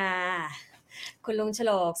ณค่ะคุณลุงฉ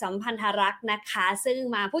ลกสัมพันธรักษ์นะคะซึ่ง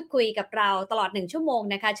มาพูดคุยกับเราตลอด1 ชั่วโมง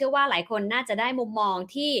นะคะเชื่อว่าหลายคนน่าจะได้มุมมอง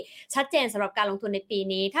ที่ชัดเจนสำหรับการลงทุนในปี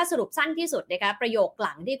นี้ถ้าสรุปสั้นที่สุดนะคะประโยคห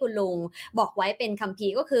ลังที่คุณลุงบอกไว้เป็นคัมภี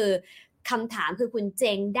ร์ก็คือคำถามคือคุณเจ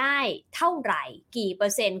งได้เท่าไหร่กี่เปอ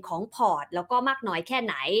ร์เซ็นต์ของพอร์ตแล้วก็มากน้อยแค่ไ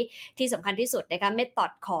หนที่สำคัญที่สุดนะคะเมธอ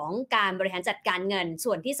ดของการบริหารจัดการเงิน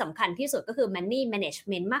ส่วนที่สำคัญที่สุดก็คือ Money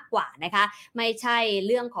Management มากกว่านะคะไม่ใช่เ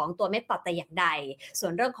รื่องของตัวเมธอดแต่อย่างใดส่ว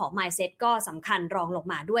นเรื่องของ Mindset ก็สำคัญรองลง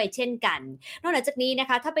มาด้วยเช่นกันนอกจากนี้นะ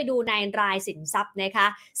คะถ้าไปดูในรายสินทรัพย์นะคะ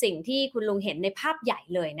สิ่งที่คุณลุงเห็นในภาพใหญ่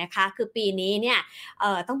เลยนะคะคือปีนี้เนี่ย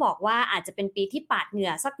ต้องบอกว่าอาจจะเป็นปีที่ปาดเหงื่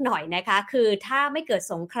อสักหน่อยนะคะคือถ้าไม่เกิด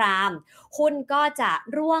สงครามหุ้นก็จะ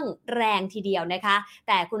ร่วงแรงทีเดียวนะคะแ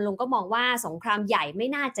ต่คุณลุงก็มองว่าสงครามใหญ่ไม่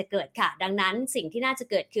น่าจะเกิดค่ะดังนั้นสิ่งที่น่าจะ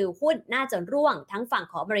เกิดคือหุ้นน่าจะร่วงทั้งฝั่ง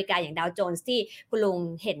ของอเมริกาอย่างดาวโจนส์ที่คุณลุง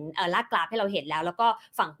เห็นลากกราฟให้เราเห็นแล้วก็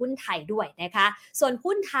ฝั่งหุ้นไทยด้วยนะคะส่วน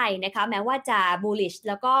หุ้นไทยนะคะแม้ว่าจะ bullish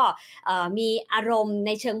แล้วก็มีอารมณ์ใ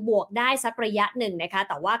นเชิงบวกได้สักระยะหนึ่งนะคะ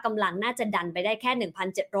แต่ว่ากำลังน่าจะดันไปได้แค่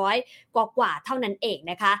 1,700 กว่าเท่านั้นเอง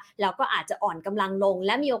นะคะแล้วก็อาจจะอ่อนกำลังลงแ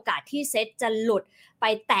ละมีโอกาสที่เซ็ตจะหลุดไ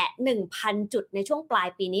ปแตะ 1,000 จุดในช่วงปลาย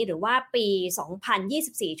ปีนี้หรือว่าปี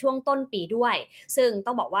 2024 ช่วงต้นปีด้วยซึ่งต้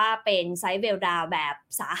องบอกว่าเป็นไซด์เวลดาวแบบ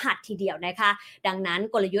สาหัสทีเดียวนะคะดังนั้น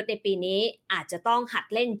กลยุทธ์ในปีนี้อาจจะต้องหัด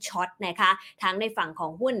เล่นช็อตนะคะทั้งในฝั่งขอ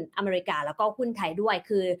งหุ้นอเมริกาแล้วก็หุ้นไทยด้วย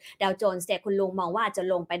คือดาวโจนส์เนี่ยคุณลุงมองว่าจะ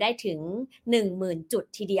ลงไปได้ถึง 10,000 จุด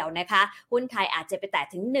ทีเดียวนะคะหุ้นไทยอาจจะไปแตะ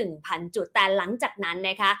ถึง 1,000 จุดแต่หลังจากนั้น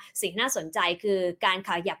นะคะสิ่งน่าสนใจคือการข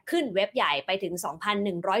ยับขึ้นเว็บใหญ่ไปถึง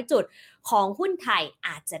 2,100 จุดของหุ้นไทยอ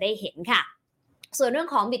าจจะได้เห็นค่ะส่วนเรื่อง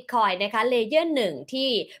ของ Bitcoin นะคะเลเยอร์1ที่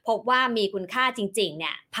พบว่ามีคุณค่าจริงๆเ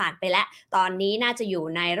นี่ยผ่านไปแล้วตอนนี้น่าจะอยู่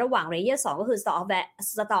ในระหว่างเลเยอร์2ก็คือ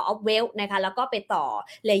Store of Wealth นะคะแล้วก็ไปต่อ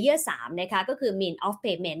เลเยอร์3นะคะก็คือ Mean of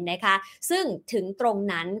Payment นะคะซึ่งถึงตรง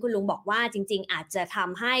นั้นคุณลุงบอกว่าจริงๆอาจจะท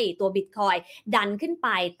ำให้ตัว Bitcoin ดันขึ้นไป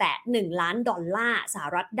แตะ$1 ล้านสห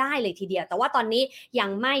รัฐได้เลยทีเดียวแต่ว่าตอนนี้ยัง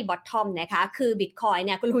ไม่ bottom นะคะคือ Bitcoin เ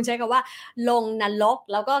นี่ยคุณลุงใช้คำว่าลงนรก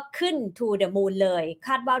แล้วก็ขึ้น to the moon เลยค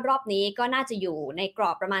าดว่ารอบนี้ก็น่าจะอยู่ในกร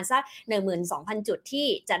อบประมาณสัก 12,000 จุดที่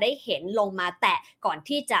จะได้เห็นลงมาแตะก่อน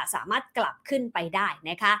ที่จะสามารถกลับขึ้นไปได้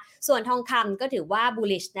นะคะส่วนทองคำก็ถือว่า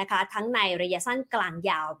bullish นะคะทั้งในระยะสั้นกลาง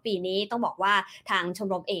ยาวปีนี้ต้องบอกว่าทางชม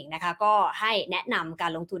รมเองนะคะก็ให้แนะนำกา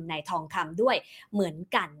รลงทุนในทองคำด้วยเหมือน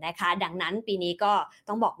กันนะคะดังนั้นปีนี้ก็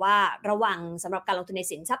ต้องบอกว่าระวังสำหรับการลงทุนใน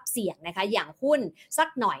สินทรัพย์เสี่ยงนะคะอย่างหุ้นสัก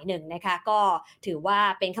หน่อยหนึ่งนะคะก็ถือว่า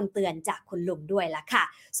เป็นคำเตือนจากคุณลุงด้วยละค่ะ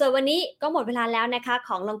ส่วนวันนี้ก็หมดเวลาแล้วนะคะข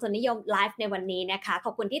องลงทุนนิยมไลฟ์ในวันนี้นะคะข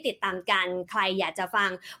อบคุณที่ติดตามกันใครอยากจะฟัง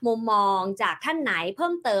มุมมองจากท่านไหนเพิ่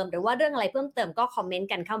มเติมหรือว่าเรื่องอะไรเพิ่มเติมก็คอมเมนต์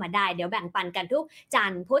กันเข้ามาได้เดี๋ยวแบ่งปันกันทุกจั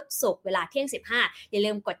นทร์พุธศุกร์เวลาเที่ยง 15อย่าลื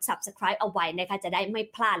มกด Subscribe เอาไว้นะคะจะได้ไม่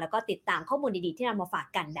พลาดแล้วก็ติดตามข้อมูลดีๆที่นำมาฝาก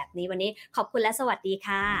กันแบบนี้วันนี้ขอบคุณและสวัสดี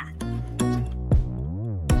ค่ะ